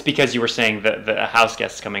it's because you were saying the house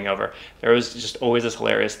guests coming over. There was just always this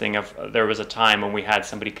hilarious thing of there was a time when we had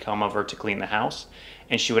somebody come over to clean the house,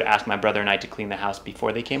 and she would ask my brother and I to clean the house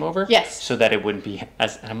before they came over. Yes. So that it wouldn't be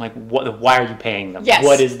as, and I'm like, why are you paying them? Yes.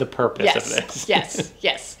 What is the purpose of this?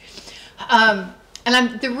 Yes.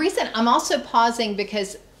 And the reason I'm also pausing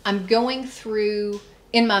because I'm going through,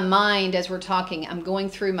 in my mind as we're talking, I'm going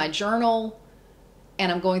through my journal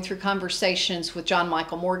and I'm going through conversations with John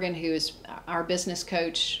Michael Morgan, who is our business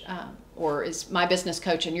coach, or is my business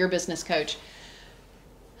coach and your business coach,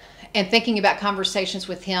 and thinking about conversations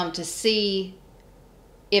with him to see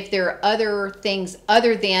if there are other things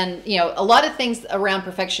other than, you know, a lot of things around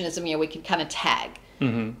perfectionism, you know, we can kind of tag.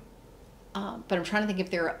 Mm-hmm. But I'm trying to think if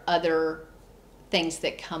there are other things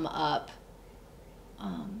that come up.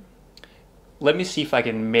 Let me see if I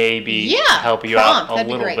can maybe help you prompt. out a That'd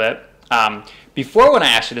be little great. bit. Before, when I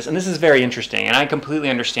asked you this, and this is very interesting, and I completely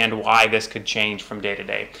understand why this could change from day to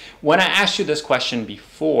day. When I asked you this question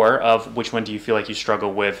before of which one do you feel like you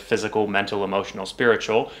struggle with, physical, mental, emotional,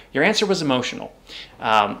 spiritual, your answer was emotional,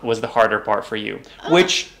 was the harder part for you,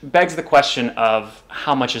 which begs the question of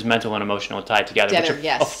how much is mental and emotional tied together, which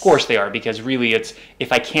yes. of course they are, because really it's,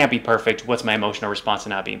 if I can't be perfect, what's my emotional response to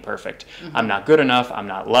not being perfect? Mm-hmm. I'm not good enough, I'm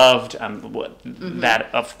not loved, that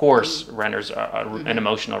of course renders an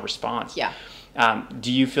emotional response. Yeah.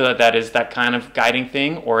 Do you feel that is that kind of guiding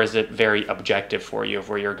thing, or is it very objective for you of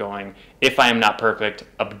where you're going, if I am not perfect,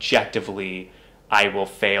 objectively, I will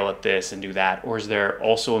fail at this and do that? Or is there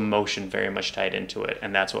also emotion very much tied into it,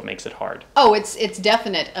 and that's what makes it hard? Oh, it's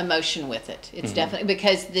definite emotion with it. It's definitely,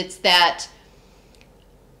 because it's that,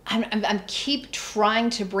 I'm keep trying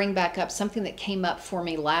to bring back up something that came up for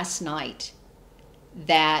me last night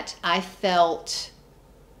that I felt,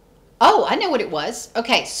 oh, I know what it was.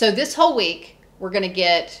 Okay, so this whole week, we're going to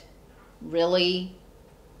get really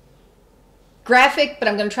graphic, but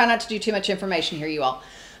I'm going to try not to do too much information here, you all.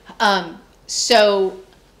 So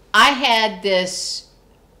I had this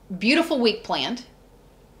beautiful week planned,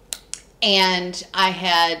 and I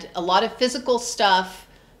had a lot of physical stuff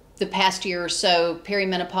the past year or so,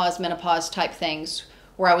 perimenopause, menopause type things,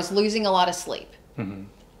 where I was losing a lot of sleep. Mm-hmm.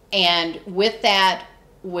 And with that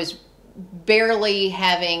was barely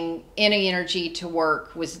having any energy to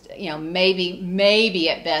work, was, you know, maybe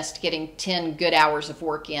at best getting 10 good hours of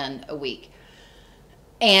work in a week.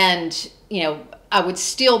 And, you know, I would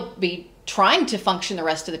still be trying to function the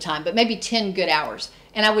rest of the time, but maybe 10 good hours.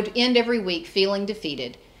 And I would end every week feeling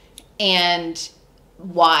defeated. And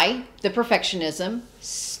why? The perfectionism,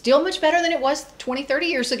 still much better than it was 20, 30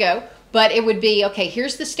 years ago, but it would be, okay,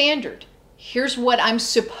 here's the standard. Here's what I'm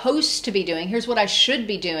supposed to be doing. Here's what I should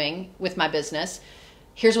be doing with my business.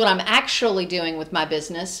 Here's what I'm actually doing with my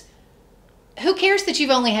business. Who cares that you've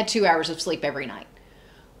only had 2 hours of sleep every night?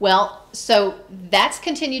 Well, so that's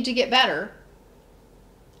continued to get better.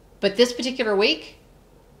 But this particular week,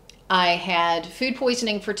 I had food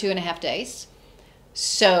poisoning for 2.5 days.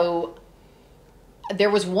 So there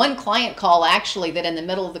was one client call, actually, that in the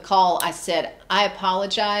middle of the call, I said, I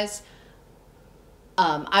apologize.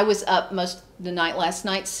 I was up most of the night last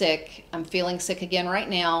night sick. I'm feeling sick again right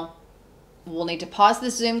now. We'll need to pause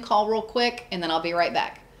this Zoom call real quick, and then I'll be right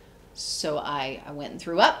back. So I went and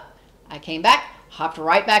threw up. I came back, hopped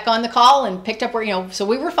right back on the call, and picked up where, you know, so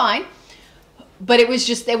we were fine. But it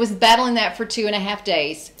was battling that for 2.5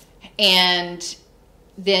 days. And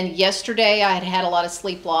then yesterday I had a lot of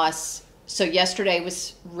sleep loss. So yesterday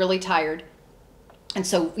was really tired. And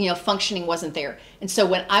so, you know, functioning wasn't there. And so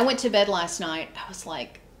when I went to bed last night, I was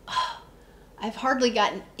like, oh, I've hardly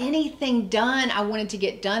gotten anything done I wanted to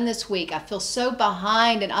get done this week. I feel so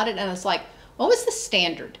behind. And I was like, what was the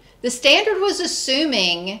standard? The standard was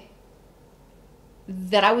assuming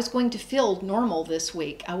that I was going to feel normal this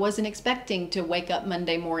week. I wasn't expecting to wake up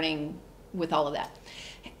Monday morning with all of that.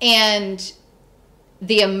 And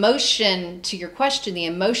the emotion, to your question, the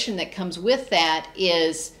emotion that comes with that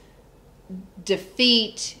is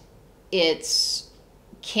defeat, it's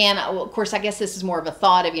well, of course, I guess this is more of a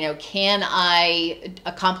thought of, can I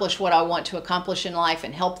accomplish what I want to accomplish in life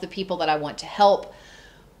and help the people that I want to help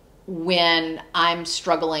when I'm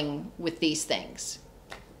struggling with these things?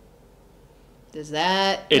 Does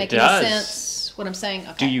that make any sense, what I'm saying?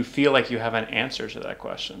 Okay. Do you feel like you have an answer to that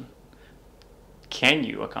question? Can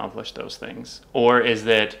you accomplish those things? Or is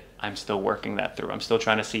it, I'm still working that through, I'm still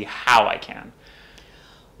trying to see how I can?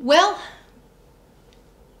 Well,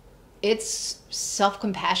 it's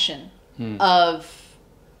self-compassion of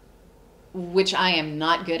which I am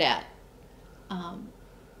not good at,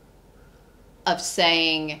 of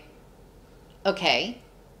saying, okay,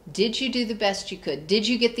 did you do the best you could? Did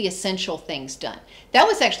you get the essential things done? That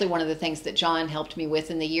was actually one of the things that John helped me with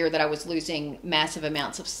in the year that I was losing massive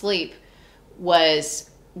amounts of sleep, was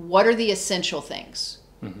what are the essential things?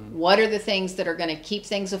 What are the things that are going to keep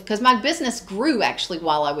things, because my business grew actually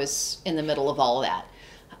while I was in the middle of all of that.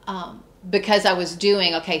 Because I was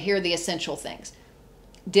doing, okay, here are the essential things.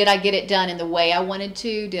 Did I get it done in the way I wanted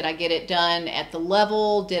to? Did I get it done at the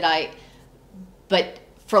level? But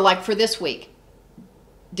for this week,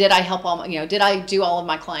 did I help did I do all of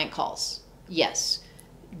my client calls? Yes.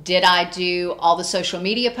 Did I do all the social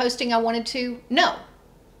media posting I wanted to? No.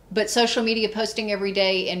 But social media posting every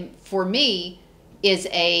day, and for me, is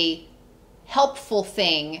a helpful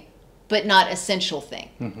thing, but not essential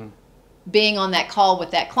thing. Being on that call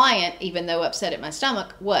with that client, even though upset at my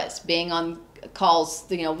stomach, was being on calls,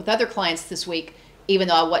 with other clients this week, even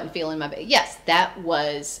though I wasn't feeling my best. Yes, that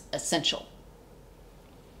was essential.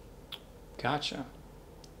 Gotcha.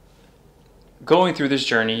 Going through this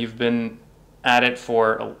journey, you've been at it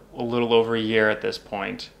for a little over a year at this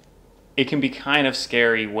point. It can be kind of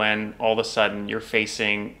scary when all of a sudden you're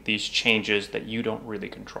facing these changes that you don't really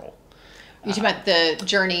control. You're talking about the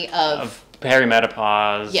journey of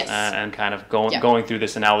perimenopause, yes. And kind of going through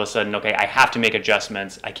this, and all of a sudden, okay, I have to make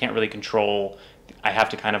adjustments. I can't really control. I have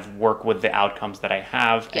to kind of work with the outcomes that I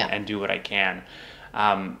have and do what I can.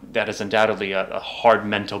 That is undoubtedly a hard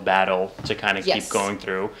mental battle to kind of keep going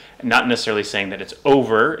through. Not necessarily saying that it's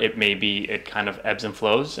over. It may be, it kind of ebbs and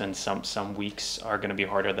flows, and some weeks are going to be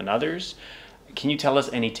harder than others. Can you tell us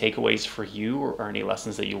any takeaways for you, or any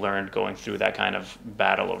lessons that you learned going through that kind of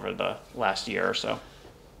battle over the last year or so?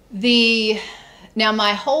 Now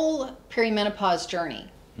my whole perimenopause journey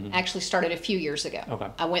actually started a few years ago. Okay.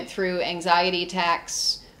 I went through anxiety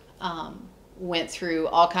attacks, went through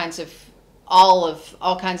all kinds of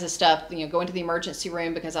stuff, going to the emergency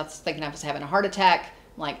room because I was thinking I was having a heart attack.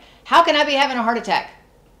 I'm like, how can I be having a heart attack?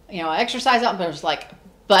 I exercise out, but I was like,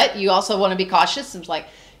 but you also want to be cautious. And it's like,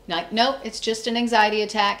 no, it's just an anxiety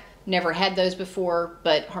attack. Never had those before,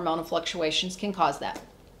 but hormonal fluctuations can cause that.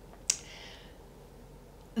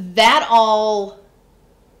 That all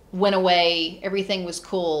went away. Everything was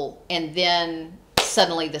cool. And then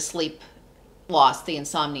suddenly the sleep loss, the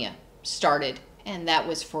insomnia started. And that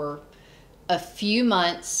was for a few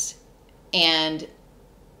months. And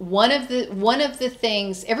one of the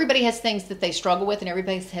things, everybody has things that they struggle with, and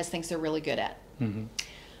everybody has things they're really good at.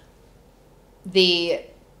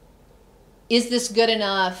 Is this good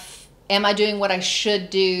enough? Am I doing what I should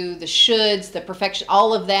do? The shoulds, the perfection,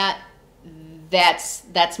 all of that,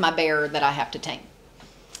 that's my bear that I have to tame.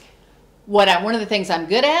 One of the things I'm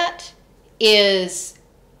good at is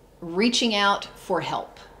reaching out for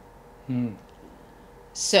help.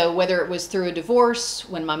 So whether it was through a divorce,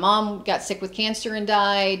 when my mom got sick with cancer and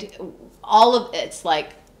died, it's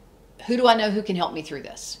like, who do I know who can help me through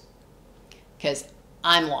this? Because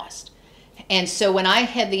I'm lost. And so when I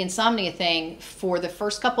had the insomnia thing, for the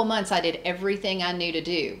first couple months, I did everything I knew to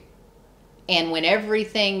do. And when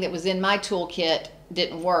everything that was in my toolkit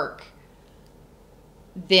didn't work,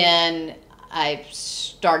 then I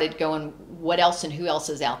started going, what else and who else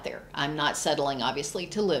is out there? I'm not settling, obviously,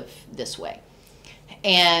 to live this way.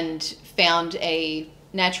 And found a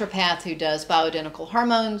naturopath who does bioidentical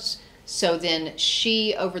hormones. So then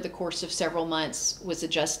she, over the course of several months, was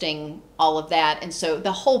adjusting all of that. And so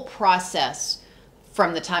the whole process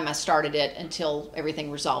from the time I started it until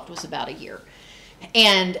everything resolved was about a year.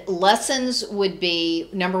 And lessons would be,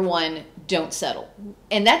 number one, don't settle.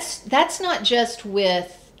 And that's not just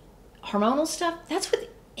with hormonal stuff. That's with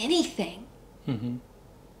anything. I'm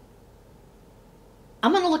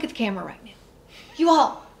going to look at the camera right now. You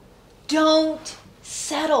all, don't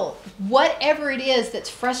settle. Whatever it is that's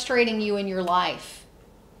frustrating you in your life,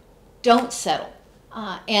 don't settle.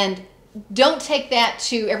 And don't take that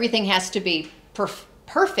to everything has to be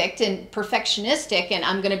perfect and perfectionistic, and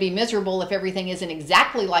I'm going to be miserable if everything isn't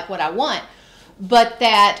exactly like what I want. But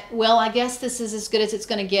that, well, I guess this is as good as it's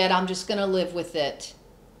going to get. I'm just going to live with it.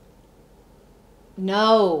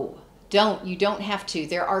 No, You don't have to.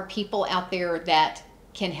 There are people out there that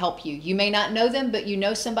can help you. You may not know them, but you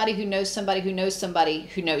know somebody who knows somebody who knows somebody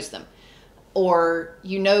who knows them. Or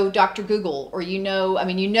you know Dr. Google, or you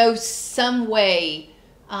know some way.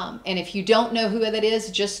 And if you don't know who that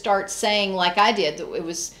is, just start saying like I did. It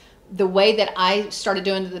was the way that I started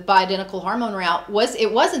doing the bioidentical hormone route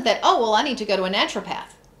it wasn't that, oh, well, I need to go to a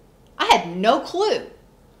naturopath. I had no clue.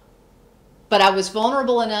 But I was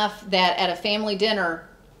vulnerable enough that at a family dinner,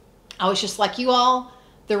 I was just like, you all,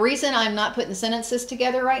 the reason I'm not putting sentences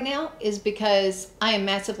together right now is because I am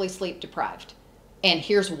massively sleep deprived. And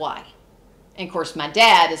here's why. And of course, my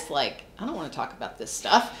dad is like, I don't want to talk about this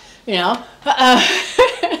stuff, you know.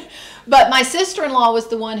 But my sister-in-law was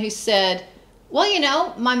the one who said, well, you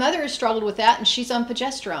know, my mother has struggled with that and she's on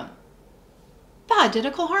progesterone.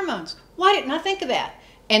 Bioidentical hormones. Why didn't I think of that?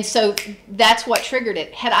 And so that's what triggered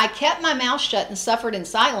it. Had I kept my mouth shut and suffered in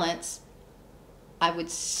silence, I would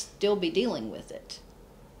still be dealing with it.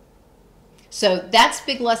 So that's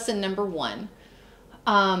big lesson number one.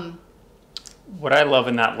 What I love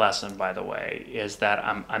in that lesson, by the way, is that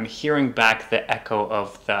I'm hearing back the echo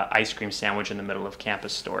of the ice cream sandwich in the middle of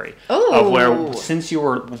campus story. Ooh. Of where, since you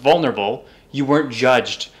were vulnerable, you weren't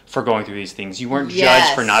judged for going through these things. You weren't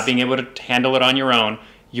judged for not being able to handle it on your own.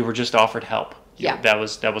 You were just offered help. Yeah. That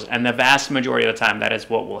was, and the vast majority of the time, that is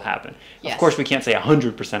what will happen. Yes. Of course, we can't say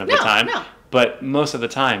 100% of the time, no. but most of the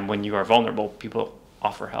time, when you are vulnerable, people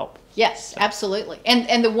offer help. Yes, absolutely.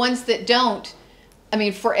 And the ones that don't, I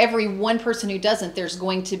mean, for every one person who doesn't, there's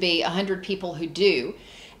going to be 100 people who do.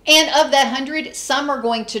 And of that 100, some are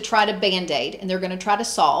going to try to Band-Aid, and they're going to try to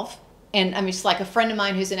solve. And I mean, it's like a friend of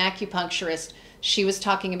mine who's an acupuncturist. She was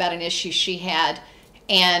talking about an issue she had,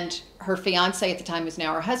 and her fiance at the time, who's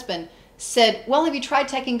now her husband, said, well, have you tried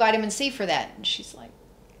taking vitamin C for that? And she's like,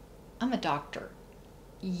 I'm a doctor.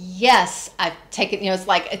 Yes, I've taken, you know,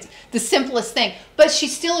 it's the simplest thing. But she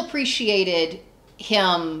still appreciated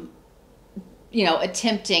him, you know,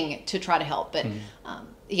 attempting to try to help. But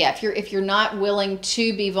yeah, if you're not willing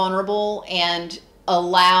to be vulnerable and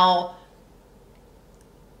allow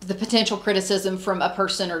the potential criticism from a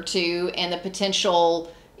person or two and the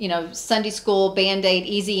potential, you know, Sunday school Band-Aid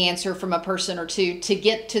easy answer from a person or two to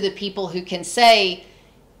get to the people who can say,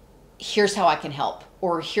 here's how I can help,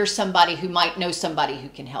 or here's somebody who might know somebody who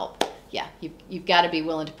can help. Yeah, you've got to be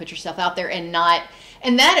willing to put yourself out there and not,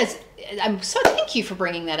 and that is, I'm so thank you for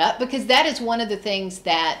bringing that up, because that is one of the things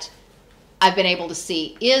that I've been able to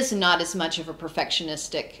see is not as much of a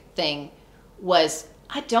perfectionistic thing, was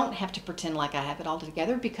I don't have to pretend like I have it all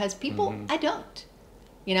together, because people, I don't,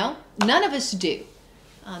 you know, none of us do.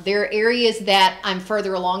 There are areas that I'm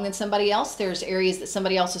further along than somebody else. There's areas that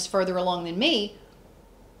somebody else is further along than me,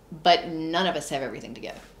 but none of us have everything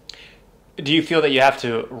together. Do you feel that you have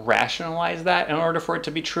to rationalize that in order for it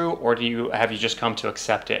to be true, or have you just come to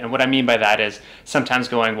accept it? And what I mean by that is sometimes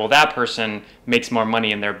going, well, that person makes more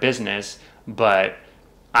money in their business, but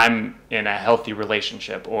I'm in a healthy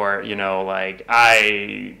relationship, or, you know, like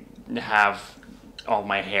I have all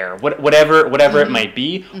my hair, whatever it might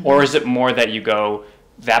be. Or is it more that you go,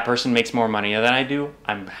 that person makes more money than I do,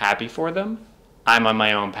 I'm happy for them, I'm on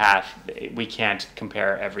my own path, we can't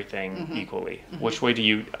compare everything equally. Which way do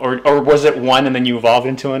you, or was it one and then you evolved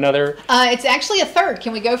into another? It's actually a third.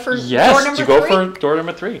 Can we go for yes, door number 3? Yes, go for door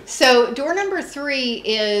number 3. So door number 3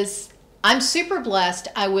 is, I'm super blessed.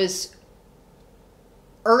 I was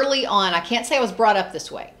early on, I can't say I was brought up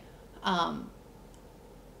this way.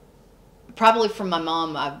 Probably from my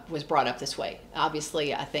mom, I was brought up this way.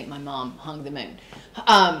 Obviously, I think my mom hung the moon.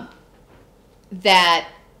 That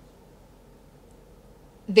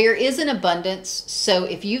there is an abundance. So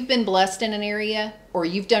if you've been blessed in an area, or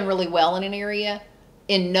you've done really well in an area,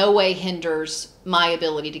 in no way hinders my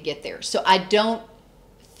ability to get there. So I don't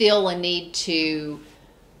feel a need to,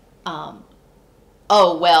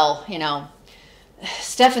 oh, well, you know,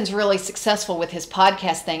 Stefan's really successful with his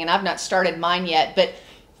podcast thing, and I've not started mine yet, but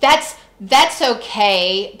that's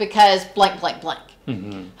okay, because blank, blank, blank.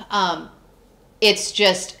 It's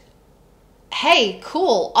just, hey,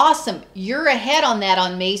 cool, awesome, you're ahead on that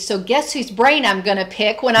on me, so guess whose brain I'm going to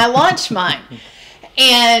pick when I launch mine.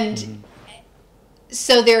 And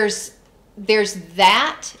so there's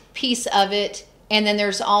that piece of it, and then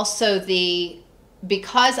there's also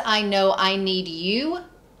because I know I need you,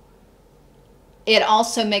 it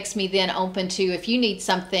also makes me then open to, if you need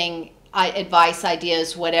something, advice,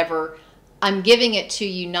 ideas, whatever, I'm giving it to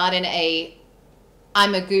you not in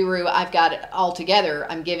I'm a guru, I've got it all together.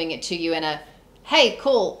 I'm giving it to you in hey,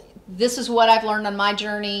 cool, this is what I've learned on my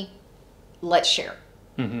journey, let's share.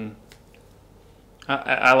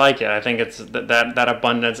 I like it. I think it's that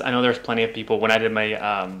abundance. I know there's plenty of people. When I did my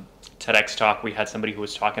TEDx talk, we had somebody who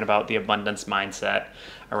was talking about the abundance mindset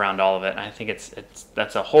around all of it. And I think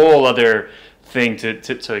that's a whole other thing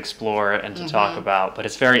to explore and to talk about. But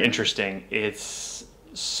it's very interesting. It's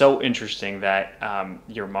so interesting that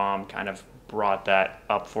your mom kind of brought that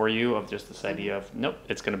up for you, of just this idea of, nope,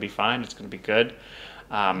 it's going to be fine. It's going to be good.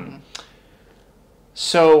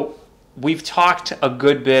 So we've talked a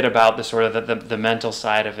good bit about the sort of the mental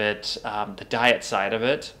side of it, the diet side of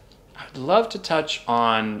it. I'd love to touch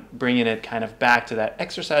on bringing it kind of back to that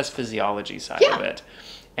exercise physiology side of it,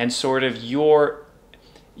 and sort of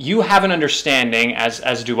you have an understanding,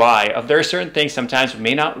 as do I, of there are certain things sometimes we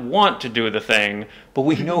may not want to do the thing, but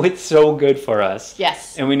we know it's so good for us.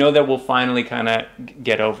 Yes. And we know that we'll finally kind of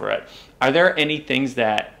get over it. Are there any things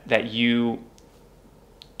that you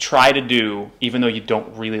try to do, even though you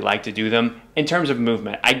don't really like to do them, in terms of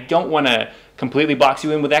movement? I don't want to completely box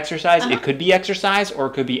you in with exercise. It could be exercise, or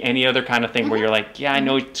it could be any other kind of thing where you're like, yeah, I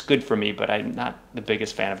know it's good for me, but I'm not the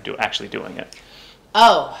biggest fan of actually doing it.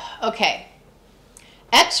 Oh, okay.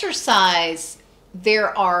 Exercise,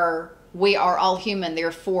 we are all human,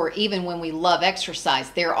 therefore, even when we love exercise,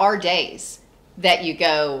 there are days that you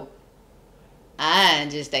go, I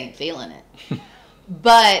just ain't feeling it.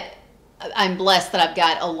 But I'm blessed that I've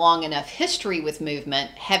got a long enough history with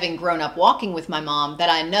movement, having grown up walking with my mom, that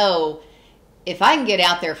I know if I can get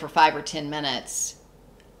out there for 5 or 10 minutes,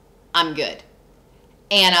 I'm good.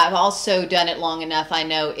 And I've also done it long enough, I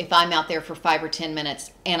know if I'm out there for 5 or 10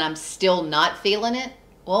 minutes and I'm still not feeling it,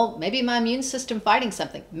 well, maybe my immune system fighting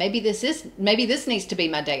something. Maybe this needs to be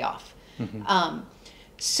my day off.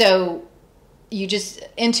 So you just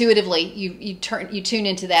intuitively, you tune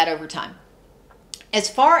into that over time. As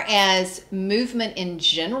far as movement in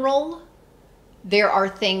general, there are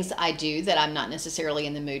things I do that I'm not necessarily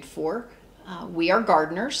in the mood for. We are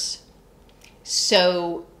gardeners,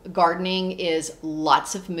 so gardening is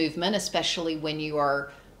lots of movement, especially when you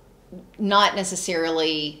are not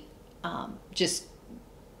necessarily just,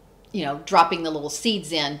 dropping the little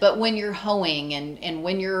seeds in, but when you're hoeing and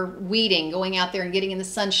when you're weeding, going out there and getting in the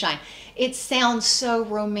sunshine. It sounds so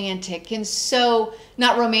romantic, and so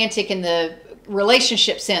not romantic in the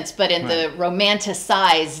relationship sense, but in the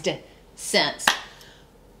romanticized sense.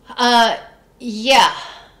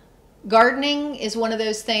 Gardening is one of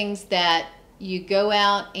those things that you go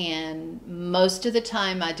out, and most of the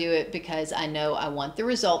time I do it because I know I want the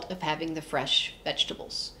result of having the fresh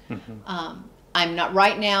vegetables. I'm not,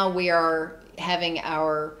 right now we are having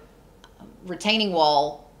our retaining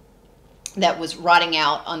wall that was rotting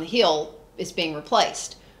out on the hill is being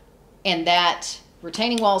replaced. And that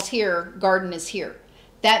retaining wall's here, garden is here.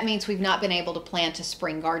 That means we've not been able to plant a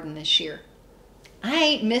spring garden this year. I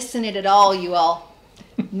ain't missing it at all, you all.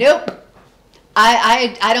 Nope.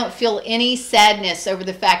 I don't feel any sadness over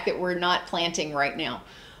the fact that we're not planting right now.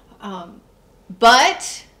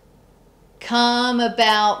 But come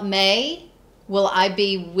about May, will I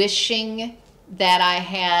be wishing that I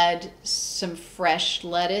had some fresh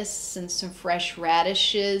lettuce and some fresh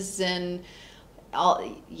radishes and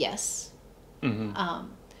all? Yes. But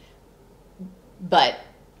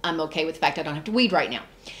I'm okay with the fact I don't have to weed right now.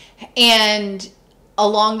 And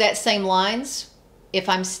along that same lines, if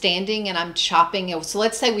I'm standing and I'm chopping, so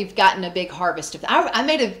let's say we've gotten a big harvest of, I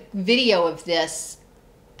made a video of this.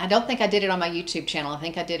 I don't think I did it on my YouTube channel. I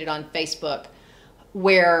think I did it on Facebook,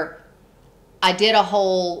 where I did a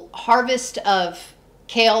whole harvest of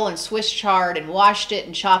kale and Swiss chard and washed it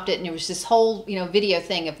and chopped it. And it was this whole, video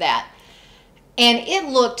thing of that. And it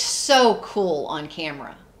looked so cool on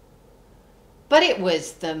camera. But it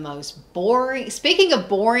was the most boring. Speaking of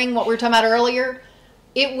boring, what we were talking about earlier,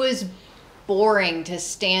 it was boring to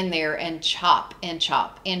stand there and chop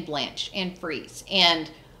and blanch and freeze.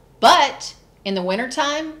 But in the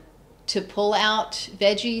wintertime, to pull out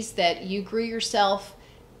veggies that you grew yourself,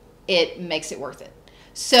 it makes it worth it.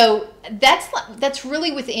 So that's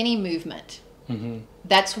really with any movement.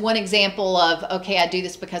 That's one example of, okay, I do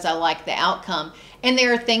this because I like the outcome. And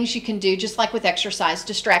there are things you can do, just like with exercise,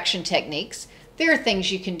 distraction techniques. There are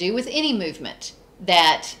things you can do with any movement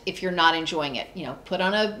that if you're not enjoying it, put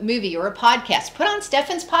on a movie or a podcast. Put on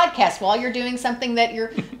Stefan's podcast while you're doing something that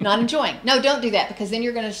you're not enjoying. No, don't do that, because then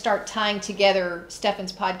you're going to start tying together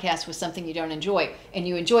Stefan's podcast with something you don't enjoy, and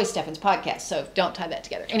you enjoy Stefan's podcast. So don't tie that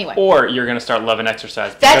together. Anyway. Or you're going to start loving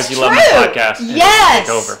exercise because you love my podcast. And yes.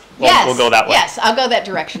 Take over. We'll go that way. Yes, I'll go that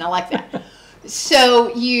direction. I like that.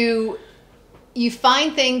 So you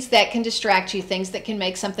find things that can distract you, things that can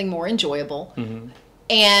make something more enjoyable.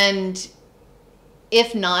 And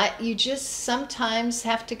if not, you just sometimes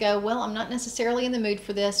have to go, well, I'm not necessarily in the mood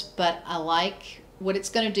for this, but I like what it's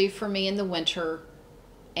going to do for me in the winter.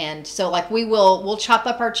 And so like we'll chop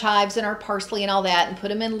up our chives and our parsley and all that and put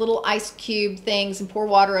them in little ice cube things and pour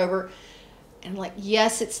water over. And like,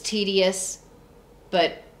 yes, it's tedious,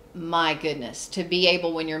 but my goodness, to be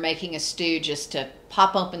able when you're making a stew just to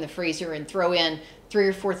pop open the freezer and throw in 3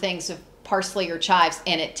 or 4 things of parsley or chives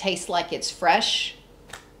and it tastes like it's fresh.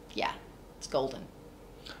 Yeah, it's golden.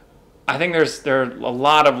 I think there are a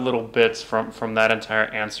lot of little bits from that entire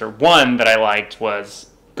answer. One that I liked was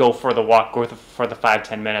go for the walk, go for the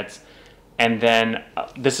 5-10 minutes. And then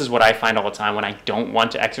this is what I find all the time when I don't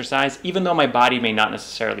want to exercise, even though my body may not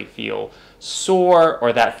necessarily feel sore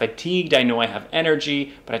or that fatigued. I know I have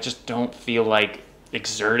energy, but I just don't feel like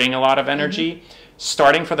exerting a lot of energy. Mm-hmm.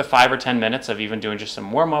 Starting for the 5 or 10 minutes of even doing just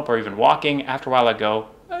some warm up or even walking, after a while I go,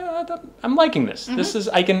 I'm liking this. Mm-hmm. This is,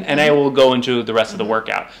 I can, and I will go into the rest of the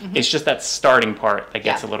workout. Mm-hmm. It's just that starting part that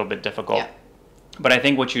gets a little bit difficult. Yeah. But I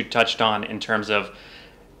think what you touched on in terms of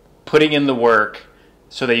putting in the work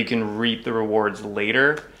so that you can reap the rewards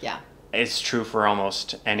later. Yeah. It's true for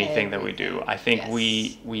almost anything that we do. I think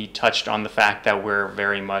we touched on the fact that we're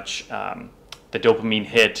very much the dopamine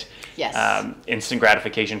hit, instant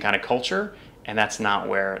gratification kind of culture, and that's not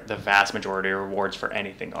where the vast majority of rewards for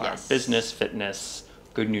anything are. Yes. Business, fitness,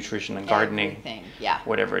 good nutrition and gardening,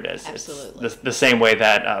 whatever it is. Absolutely. It's the same way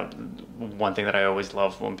that one thing that I always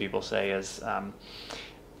love when people say is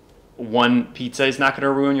one pizza is not going to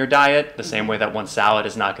ruin your diet the same way that one salad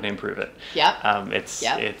is not going to improve it. Yep.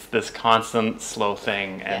 It's this constant slow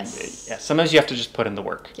thing, and sometimes you have to just put in the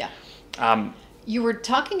work. Yeah. You were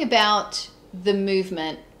talking about the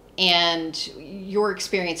movement and your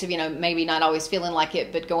experience of, maybe not always feeling like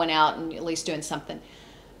it, but going out and at least doing something.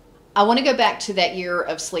 I want to go back to that year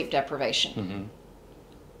of sleep deprivation. Mm-hmm.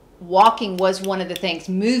 Walking was one of the things,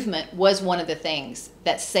 movement was one of the things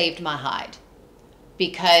that saved my hide.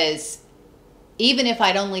 Because even if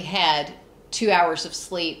I'd only had 2 hours of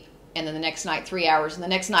sleep and then the next night 3 hours and the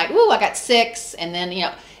next night, I got 6, and then,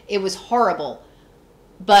 it was horrible.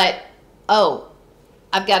 But,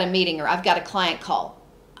 I've got a meeting or I've got a client call.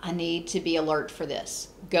 I need to be alert for this.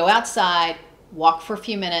 Go outside, walk for a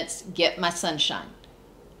few minutes, get my sunshine.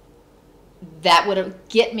 That would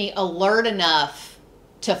get me alert enough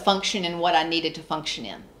to function in what I needed to function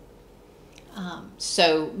in.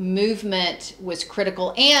 So movement was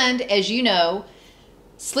critical. And as you know,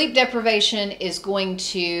 sleep deprivation is going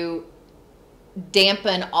to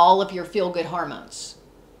dampen all of your feel-good hormones.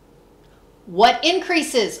 What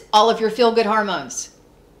increases all of your feel-good hormones?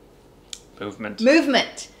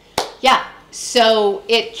 Movement. Yeah. So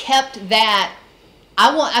it kept that.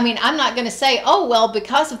 I'm not going to say,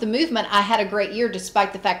 because of the movement, I had a great year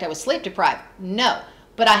despite the fact I was sleep deprived. No,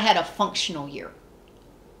 but I had a functional year.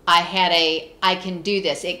 I can do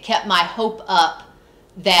this. It kept my hope up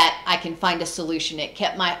that I can find a solution.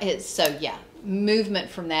 Movement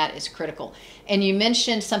from that is critical. And you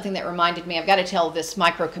mentioned something that reminded me, I've got to tell this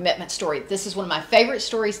micro commitment story. This is one of my favorite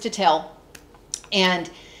stories to tell. And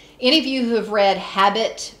any of you who have read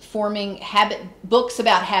books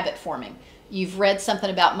about habit forming, you've read something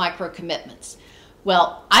about micro commitments.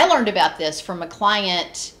 Well, I learned about this from a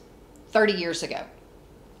client 30 years ago.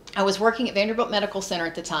 I was working at Vanderbilt Medical Center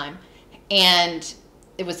at the time, and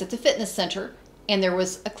it was at the fitness center, and there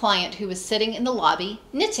was a client who was sitting in the lobby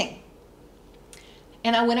knitting.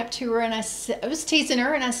 And I went up to her and I was teasing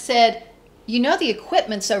her, and I said, the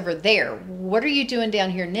equipment's over there. What are you doing down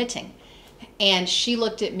here knitting? And she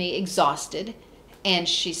looked at me exhausted, and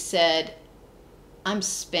she said, I'm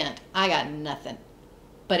spent. I got nothing.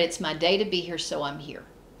 But it's my day to be here, so I'm here.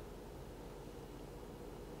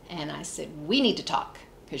 And I said, we need to talk,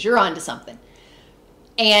 because you're on to something.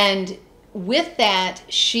 And with that,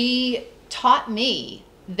 she taught me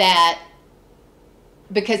that,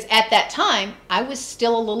 because at that time, I was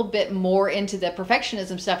still a little bit more into the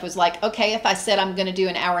perfectionism stuff. It was like, okay, if I said I'm going to do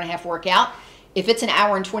an hour and a half workout, if it's an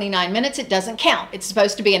hour and 29 minutes, it doesn't count. It's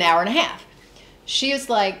supposed to be an hour and a half. She was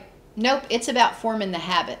like, nope, it's about forming the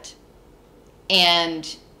habit.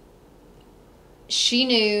 And she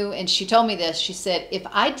knew, and she told me this, she said, if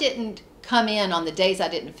I didn't come in on the days I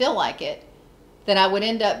didn't feel like it, then I would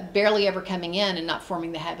end up barely ever coming in and not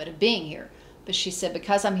forming the habit of being here. But she said,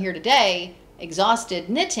 because I'm here today, exhausted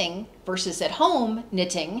knitting versus at home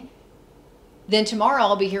knitting, then tomorrow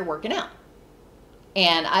I'll be here working out.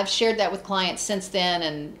 And I've shared that with clients since then,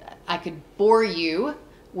 and I could bore you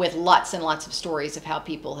with lots and lots of stories of how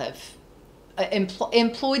people have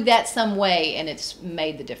employed that some way, and it's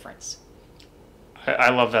made the difference.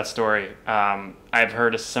 I love that story. I've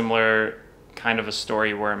heard a similar kind of a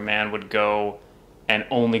story where a man would go and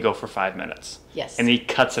only go for 5 minutes. Yes. And he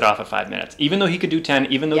cuts it off at 5 minutes, even though he could do 10,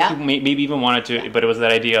 even though Yeah. he maybe even wanted to. Yeah. But it was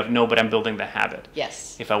that idea of no, but I'm building the habit.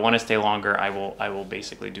 Yes. If I want to stay longer, I will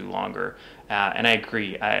basically do longer. And I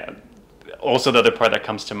agree. Also, the other part that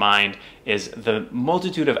comes to mind is the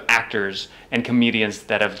multitude of actors and comedians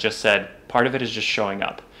that have just said part of it is just showing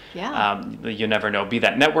up. Yeah. You never know. Be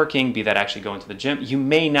that networking, be that actually going to the gym. You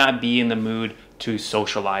may not be in the mood to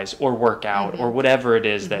socialize or work out or whatever it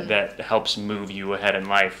is that helps move you ahead in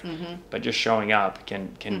life. But just showing up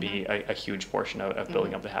can be a huge portion of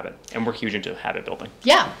building up the habit. And we're huge into habit building.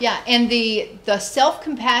 Yeah, yeah. And the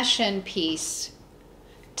self-compassion piece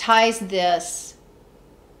ties this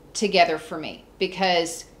together for me,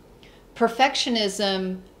 because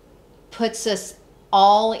perfectionism puts us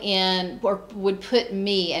all in, or would put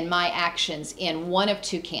me and my actions in one of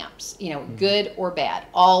two camps, good or bad,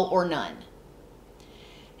 all or none.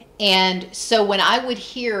 And so when I would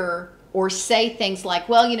hear or say things like,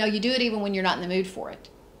 well, you do it even when you're not in the mood for it,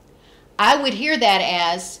 I would hear that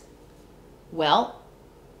as, well,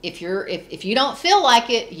 if you don't feel like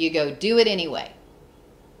it, you go do it anyway.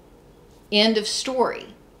 End of story.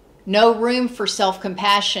 No room for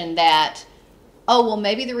self-compassion that, oh, well,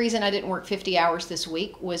 maybe the reason I didn't work 50 hours this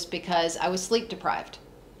week was because I was sleep deprived.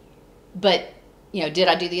 But, did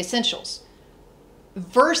I do the essentials?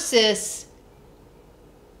 Versus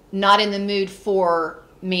not in the mood for,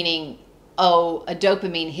 meaning, oh, a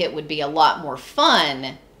dopamine hit would be a lot more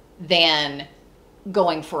fun than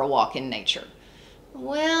going for a walk in nature.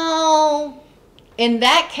 Well, in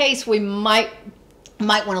that case, we might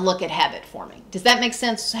want to look at habit forming. Does that make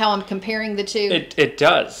sense, how I'm comparing the two? It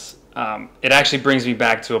does. It actually brings me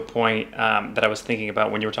back to a point that I was thinking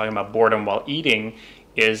about when you were talking about boredom while eating,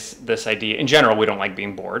 is this idea, in general, we don't like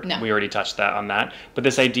being bored. No. We already touched on that. But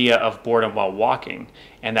this idea of boredom while walking,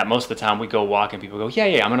 and that most of the time we go walk and people go,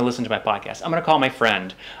 yeah, I'm going to listen to my podcast. I'm going to call my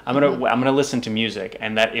friend. I'm going to listen to music.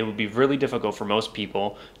 And that it would be really difficult for most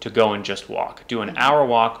people to go and just walk. Do an hour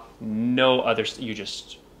walk, no other, you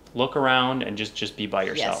just look around and just be by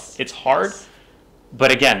yourself. Yes. It's hard. Yes. But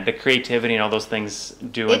again, the creativity and all those things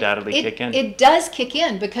do undoubtedly kick in. It does kick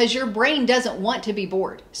in because your brain doesn't want to be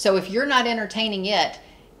bored. So if you're not entertaining it,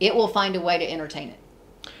 it will find a way to entertain it.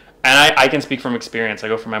 And I can speak from experience. I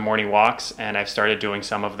go for my morning walks, and I've started doing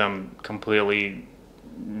some of them completely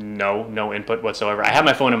no input whatsoever. I have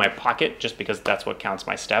my phone in my pocket just because that's what counts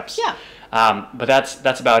my steps. Yeah. But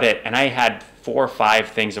that's about it. And I had 4 or 5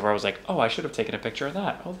 things where I was like, oh, I should have taken a picture of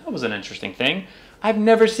that. Oh, that was an interesting thing. I've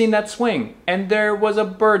never seen that swing, and there was a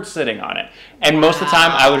bird sitting on it. And most of the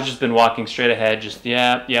time, I would have just been walking straight ahead, just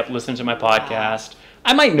listen to my podcast.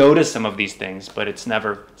 I might notice some of these things, but it's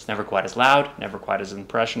never quite as loud, never quite as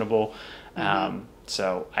impressionable.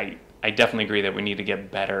 So I definitely agree that we need to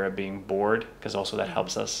get better at being bored, because also that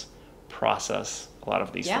helps us process a lot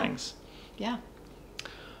of these things. Yeah.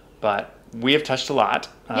 But we have touched a lot.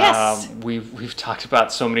 Yes. We've talked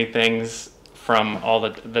about so many things, from all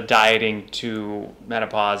the dieting to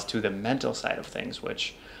menopause to the mental side of things,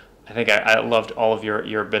 which I think I loved all of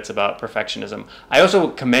your bits about perfectionism. I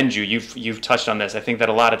also commend you. You've touched on this. I think that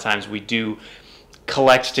a lot of times we do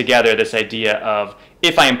collect together this idea of,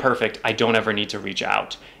 if I am perfect, I don't ever need to reach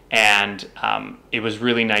out. And it was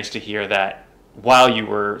really nice to hear that while you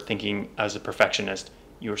were thinking as a perfectionist,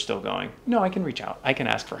 you were still going, no, I can reach out. I can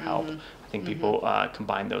ask for help. I think people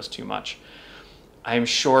combine those too much. I am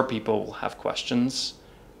sure people will have questions.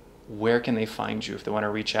 Where can they find you if they want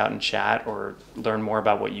to reach out and chat or learn more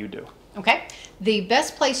about what you do? Okay. The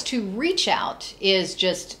best place to reach out is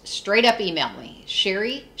just straight up email me,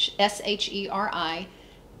 Sheri, Sheri,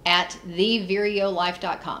 at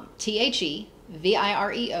thevireolife.com,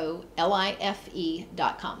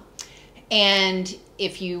 thevireolife.com. And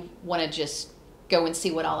if you want to just go and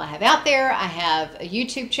see what all I have out there, I have a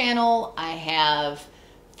YouTube channel, I have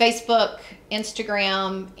Facebook,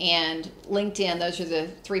 Instagram, and LinkedIn. Those are the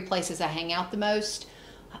 3 places I hang out the most.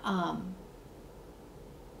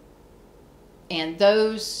 And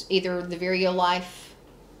those, either The Vireo Life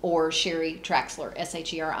or Sheri Traxler,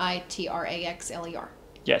 Sheri,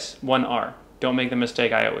 Yes, 1 R. Don't make the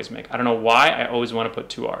mistake I always make. I don't know why I always want to put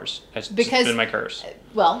 2 R's. It's just been my curse.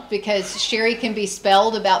 Well, because Sheri can be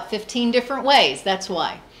spelled about 15 different ways. That's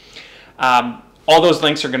why. All those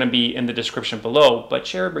links are going to be in the description below, but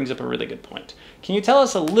Sheri brings up a really good point. Can you tell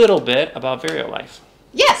us a little bit about Vireo Life?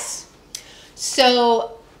 Yes.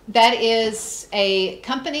 So that is a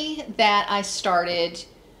company that I started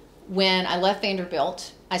when I left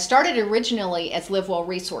Vanderbilt. I started originally as Live Well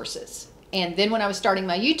Resources. And then when I was starting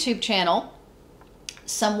my YouTube channel,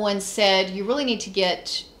 someone said, you really need to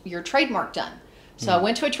get your trademark done. So I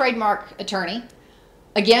went to a trademark attorney.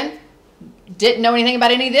 Again, didn't know anything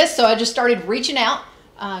about any of this, so I just started reaching out.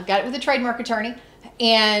 Got it with a trademark attorney,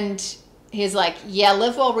 and he's like, yeah,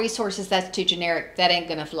 Live Well Resources, that's too generic. That ain't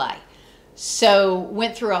gonna fly. So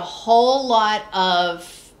went through a whole lot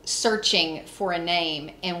of searching for a name,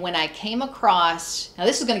 and when I came across, now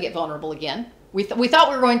this is going to get vulnerable again. We thought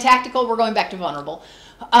we were going tactical, we're going back to vulnerable.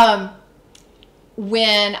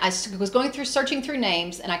 When I was going through searching through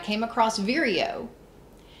names, and I came across Vireo,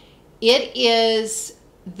 it is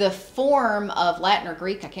the form of Latin or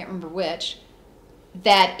Greek, I can't remember which,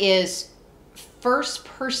 that is first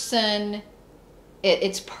person,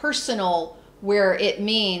 it's personal, where it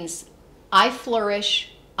means I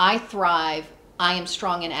flourish, I thrive, I am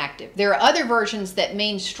strong and active. There are other versions that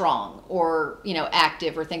mean strong or,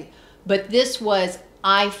 active or things, but this was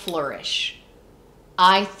I flourish,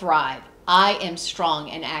 I thrive, I am strong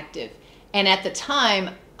and active. And at the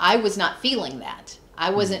time, I was not feeling that. I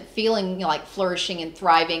wasn't feeling like flourishing and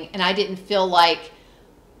thriving, and I didn't feel like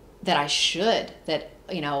that I should, that,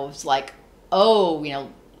 it was like, oh,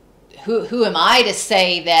 who am I to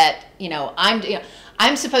say that,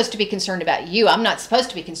 I'm supposed to be concerned about you. I'm not supposed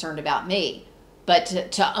to be concerned about me. But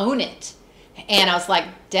to own it. And I was like,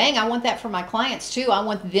 dang, I want that for my clients too. I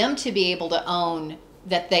want them to be able to own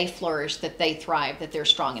that they flourish, that they thrive, that they're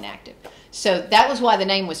strong and active. So that was why the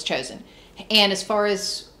name was chosen. And as far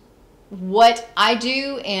as what I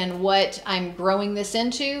do and what I'm growing this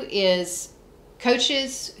into is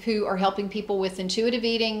coaches who are helping people with intuitive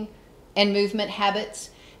eating and movement habits,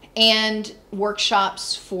 and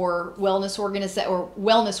workshops for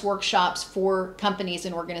wellness workshops for companies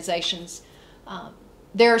and organizations.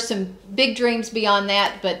 There are some big dreams beyond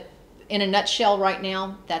that, but in a nutshell right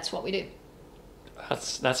now, that's what we do.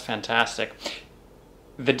 That's fantastic.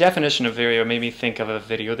 The definition of Vireo made me think of a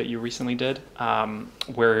video that you recently did,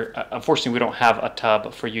 where unfortunately we don't have a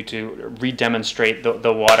tub for you to re-demonstrate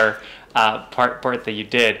the water part that you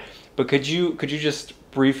did. But could you just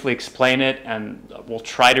briefly explain it, and we'll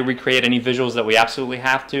try to recreate any visuals that we absolutely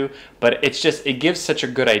have to, but it gives such a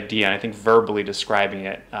good idea, and I think verbally describing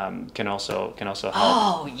it can also help.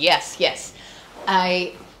 Oh, yes.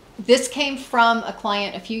 This came from a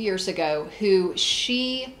client a few years ago who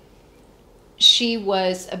she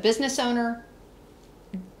was a business owner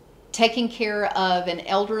taking care of an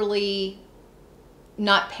elderly,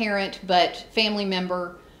 not parent, but family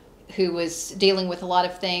member who was dealing with a lot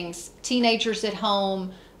of things, teenagers at home.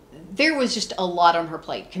 There was just a lot on her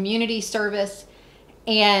plate, community service.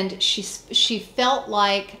 And she felt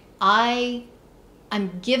like I'm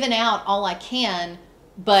giving out all I can,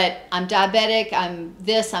 but I'm diabetic, I'm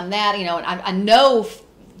this, I'm that, and I know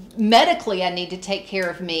medically I need to take care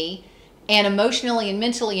of me, and emotionally and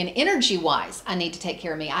mentally and energy-wise, I need to take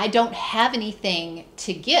care of me. I don't have anything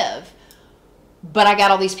to give, but I got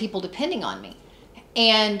all these people depending on me.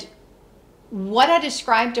 And what I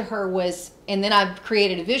described to her was, and then I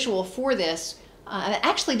created a visual for this. I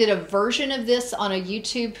actually did a version of this on a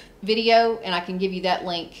YouTube video, and I can give you that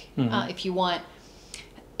link if you want.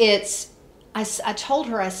 I told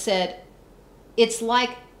her, I said, it's like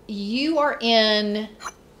you are in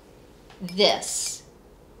this,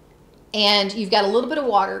 and you've got a little bit of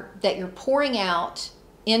water that you're pouring out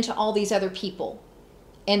into all these other people.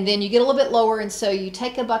 And then you get a little bit lower, and so you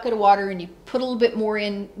take a bucket of water and you put a little bit more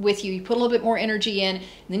in with you. You put a little bit more energy in, and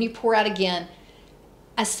then you pour out again.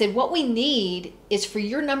 I said, what we need is for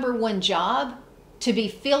your number one job to be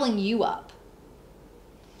filling you up.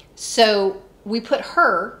 So we put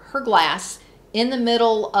her glass in the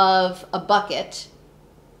middle of a bucket,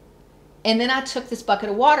 and then I took this bucket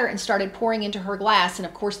of water and started pouring into her glass, and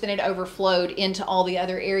of course then it overflowed into all the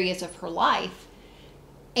other areas of her life.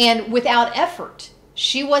 And without effort,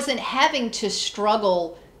 she wasn't having to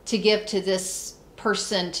struggle to give to this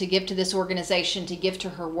person, to give to this organization, to give to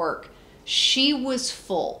her work. She was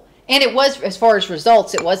full. And it was, as far as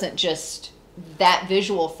results, it wasn't just that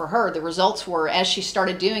visual for her. The results were, as she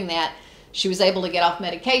started doing that, she was able to get off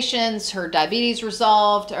medications, her diabetes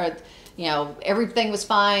resolved, or, everything was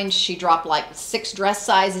fine. She dropped like 6 dress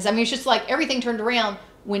sizes. I mean, it's just like everything turned around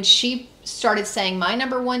when she started saying, my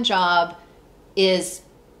number one job is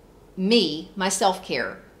me, my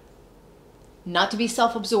self-care, not to be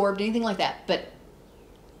self-absorbed, anything like that, but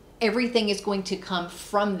everything is going to come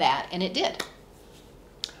from that, and it did.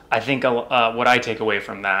 I think what I take away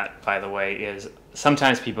from that, by the way, is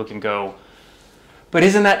sometimes people can go, but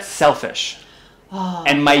isn't that selfish? Oh,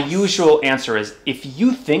 and my usual answer is, if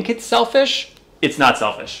you think it's selfish, it's not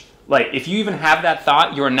selfish. Like, if you even have that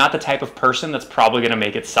thought, you're not the type of person that's probably going to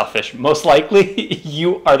make it selfish. Most likely,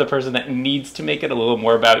 you are the person that needs to make it a little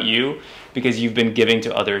more about you, because you've been giving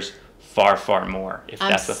to others far, far more if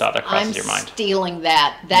that's the thought that crosses your mind. I'm stealing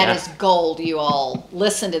that. That Yeah. is gold, you all.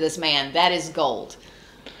 Listen to this man. That is gold.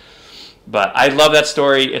 But I love that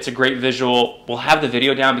story. It's a great visual. We'll have the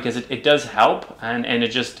video down because it does help, and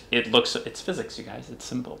it's physics, you guys. It's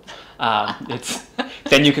simple.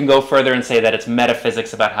 Then you can go further and say that it's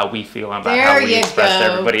metaphysics about how we feel and about how we express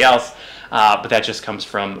to everybody else. But that just comes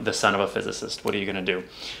from the son of a physicist. What are you going to do?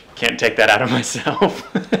 Can't take that out of myself.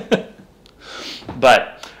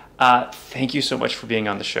 But thank you so much for being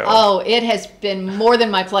on the show. Oh, it has been more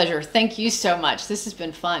than my pleasure. Thank you so much. This has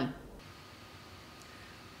been fun.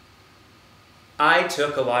 I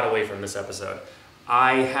took a lot away from this episode.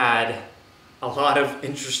 I had a lot of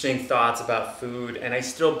interesting thoughts about food, and I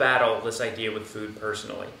still battle this idea with food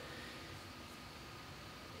personally.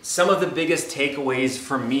 Some of the biggest takeaways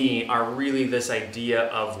for me are really this idea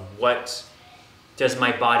of what does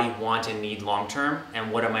my body want and need long term,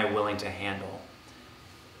 and what am I willing to handle?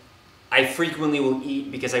 I frequently will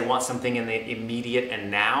eat because I want something in the immediate and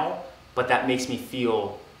now, but that makes me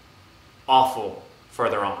feel awful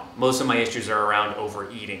further on. Most of my issues are around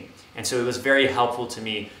overeating. And so it was very helpful to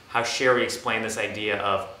me how Sheri explained this idea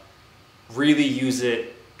of really use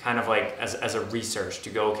it kind of like as a research to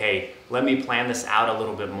go, okay, let me plan this out a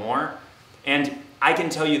little bit more. And I can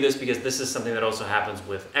tell you this because this is something that also happens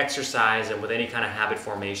with exercise and with any kind of habit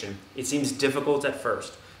formation. It seems difficult at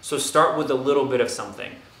first. So start with a little bit of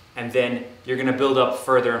something, and then you're gonna build up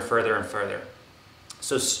further and further and further.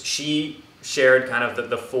 So she shared kind of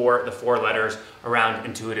the four letters around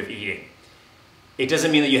intuitive eating. It doesn't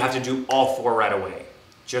mean that you have to do all four right away.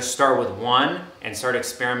 Just start with one and start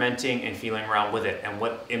experimenting and feeling around with it, and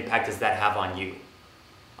what impact does that have on you?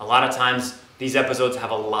 A lot of times these episodes have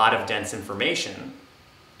a lot of dense information,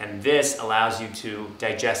 and this allows you to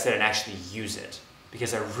digest it and actually use it,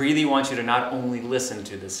 because I really want you to not only listen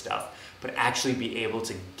to this stuff, but actually be able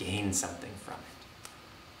to gain something from it.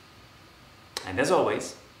 And as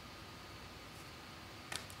always,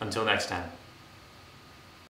 until next time.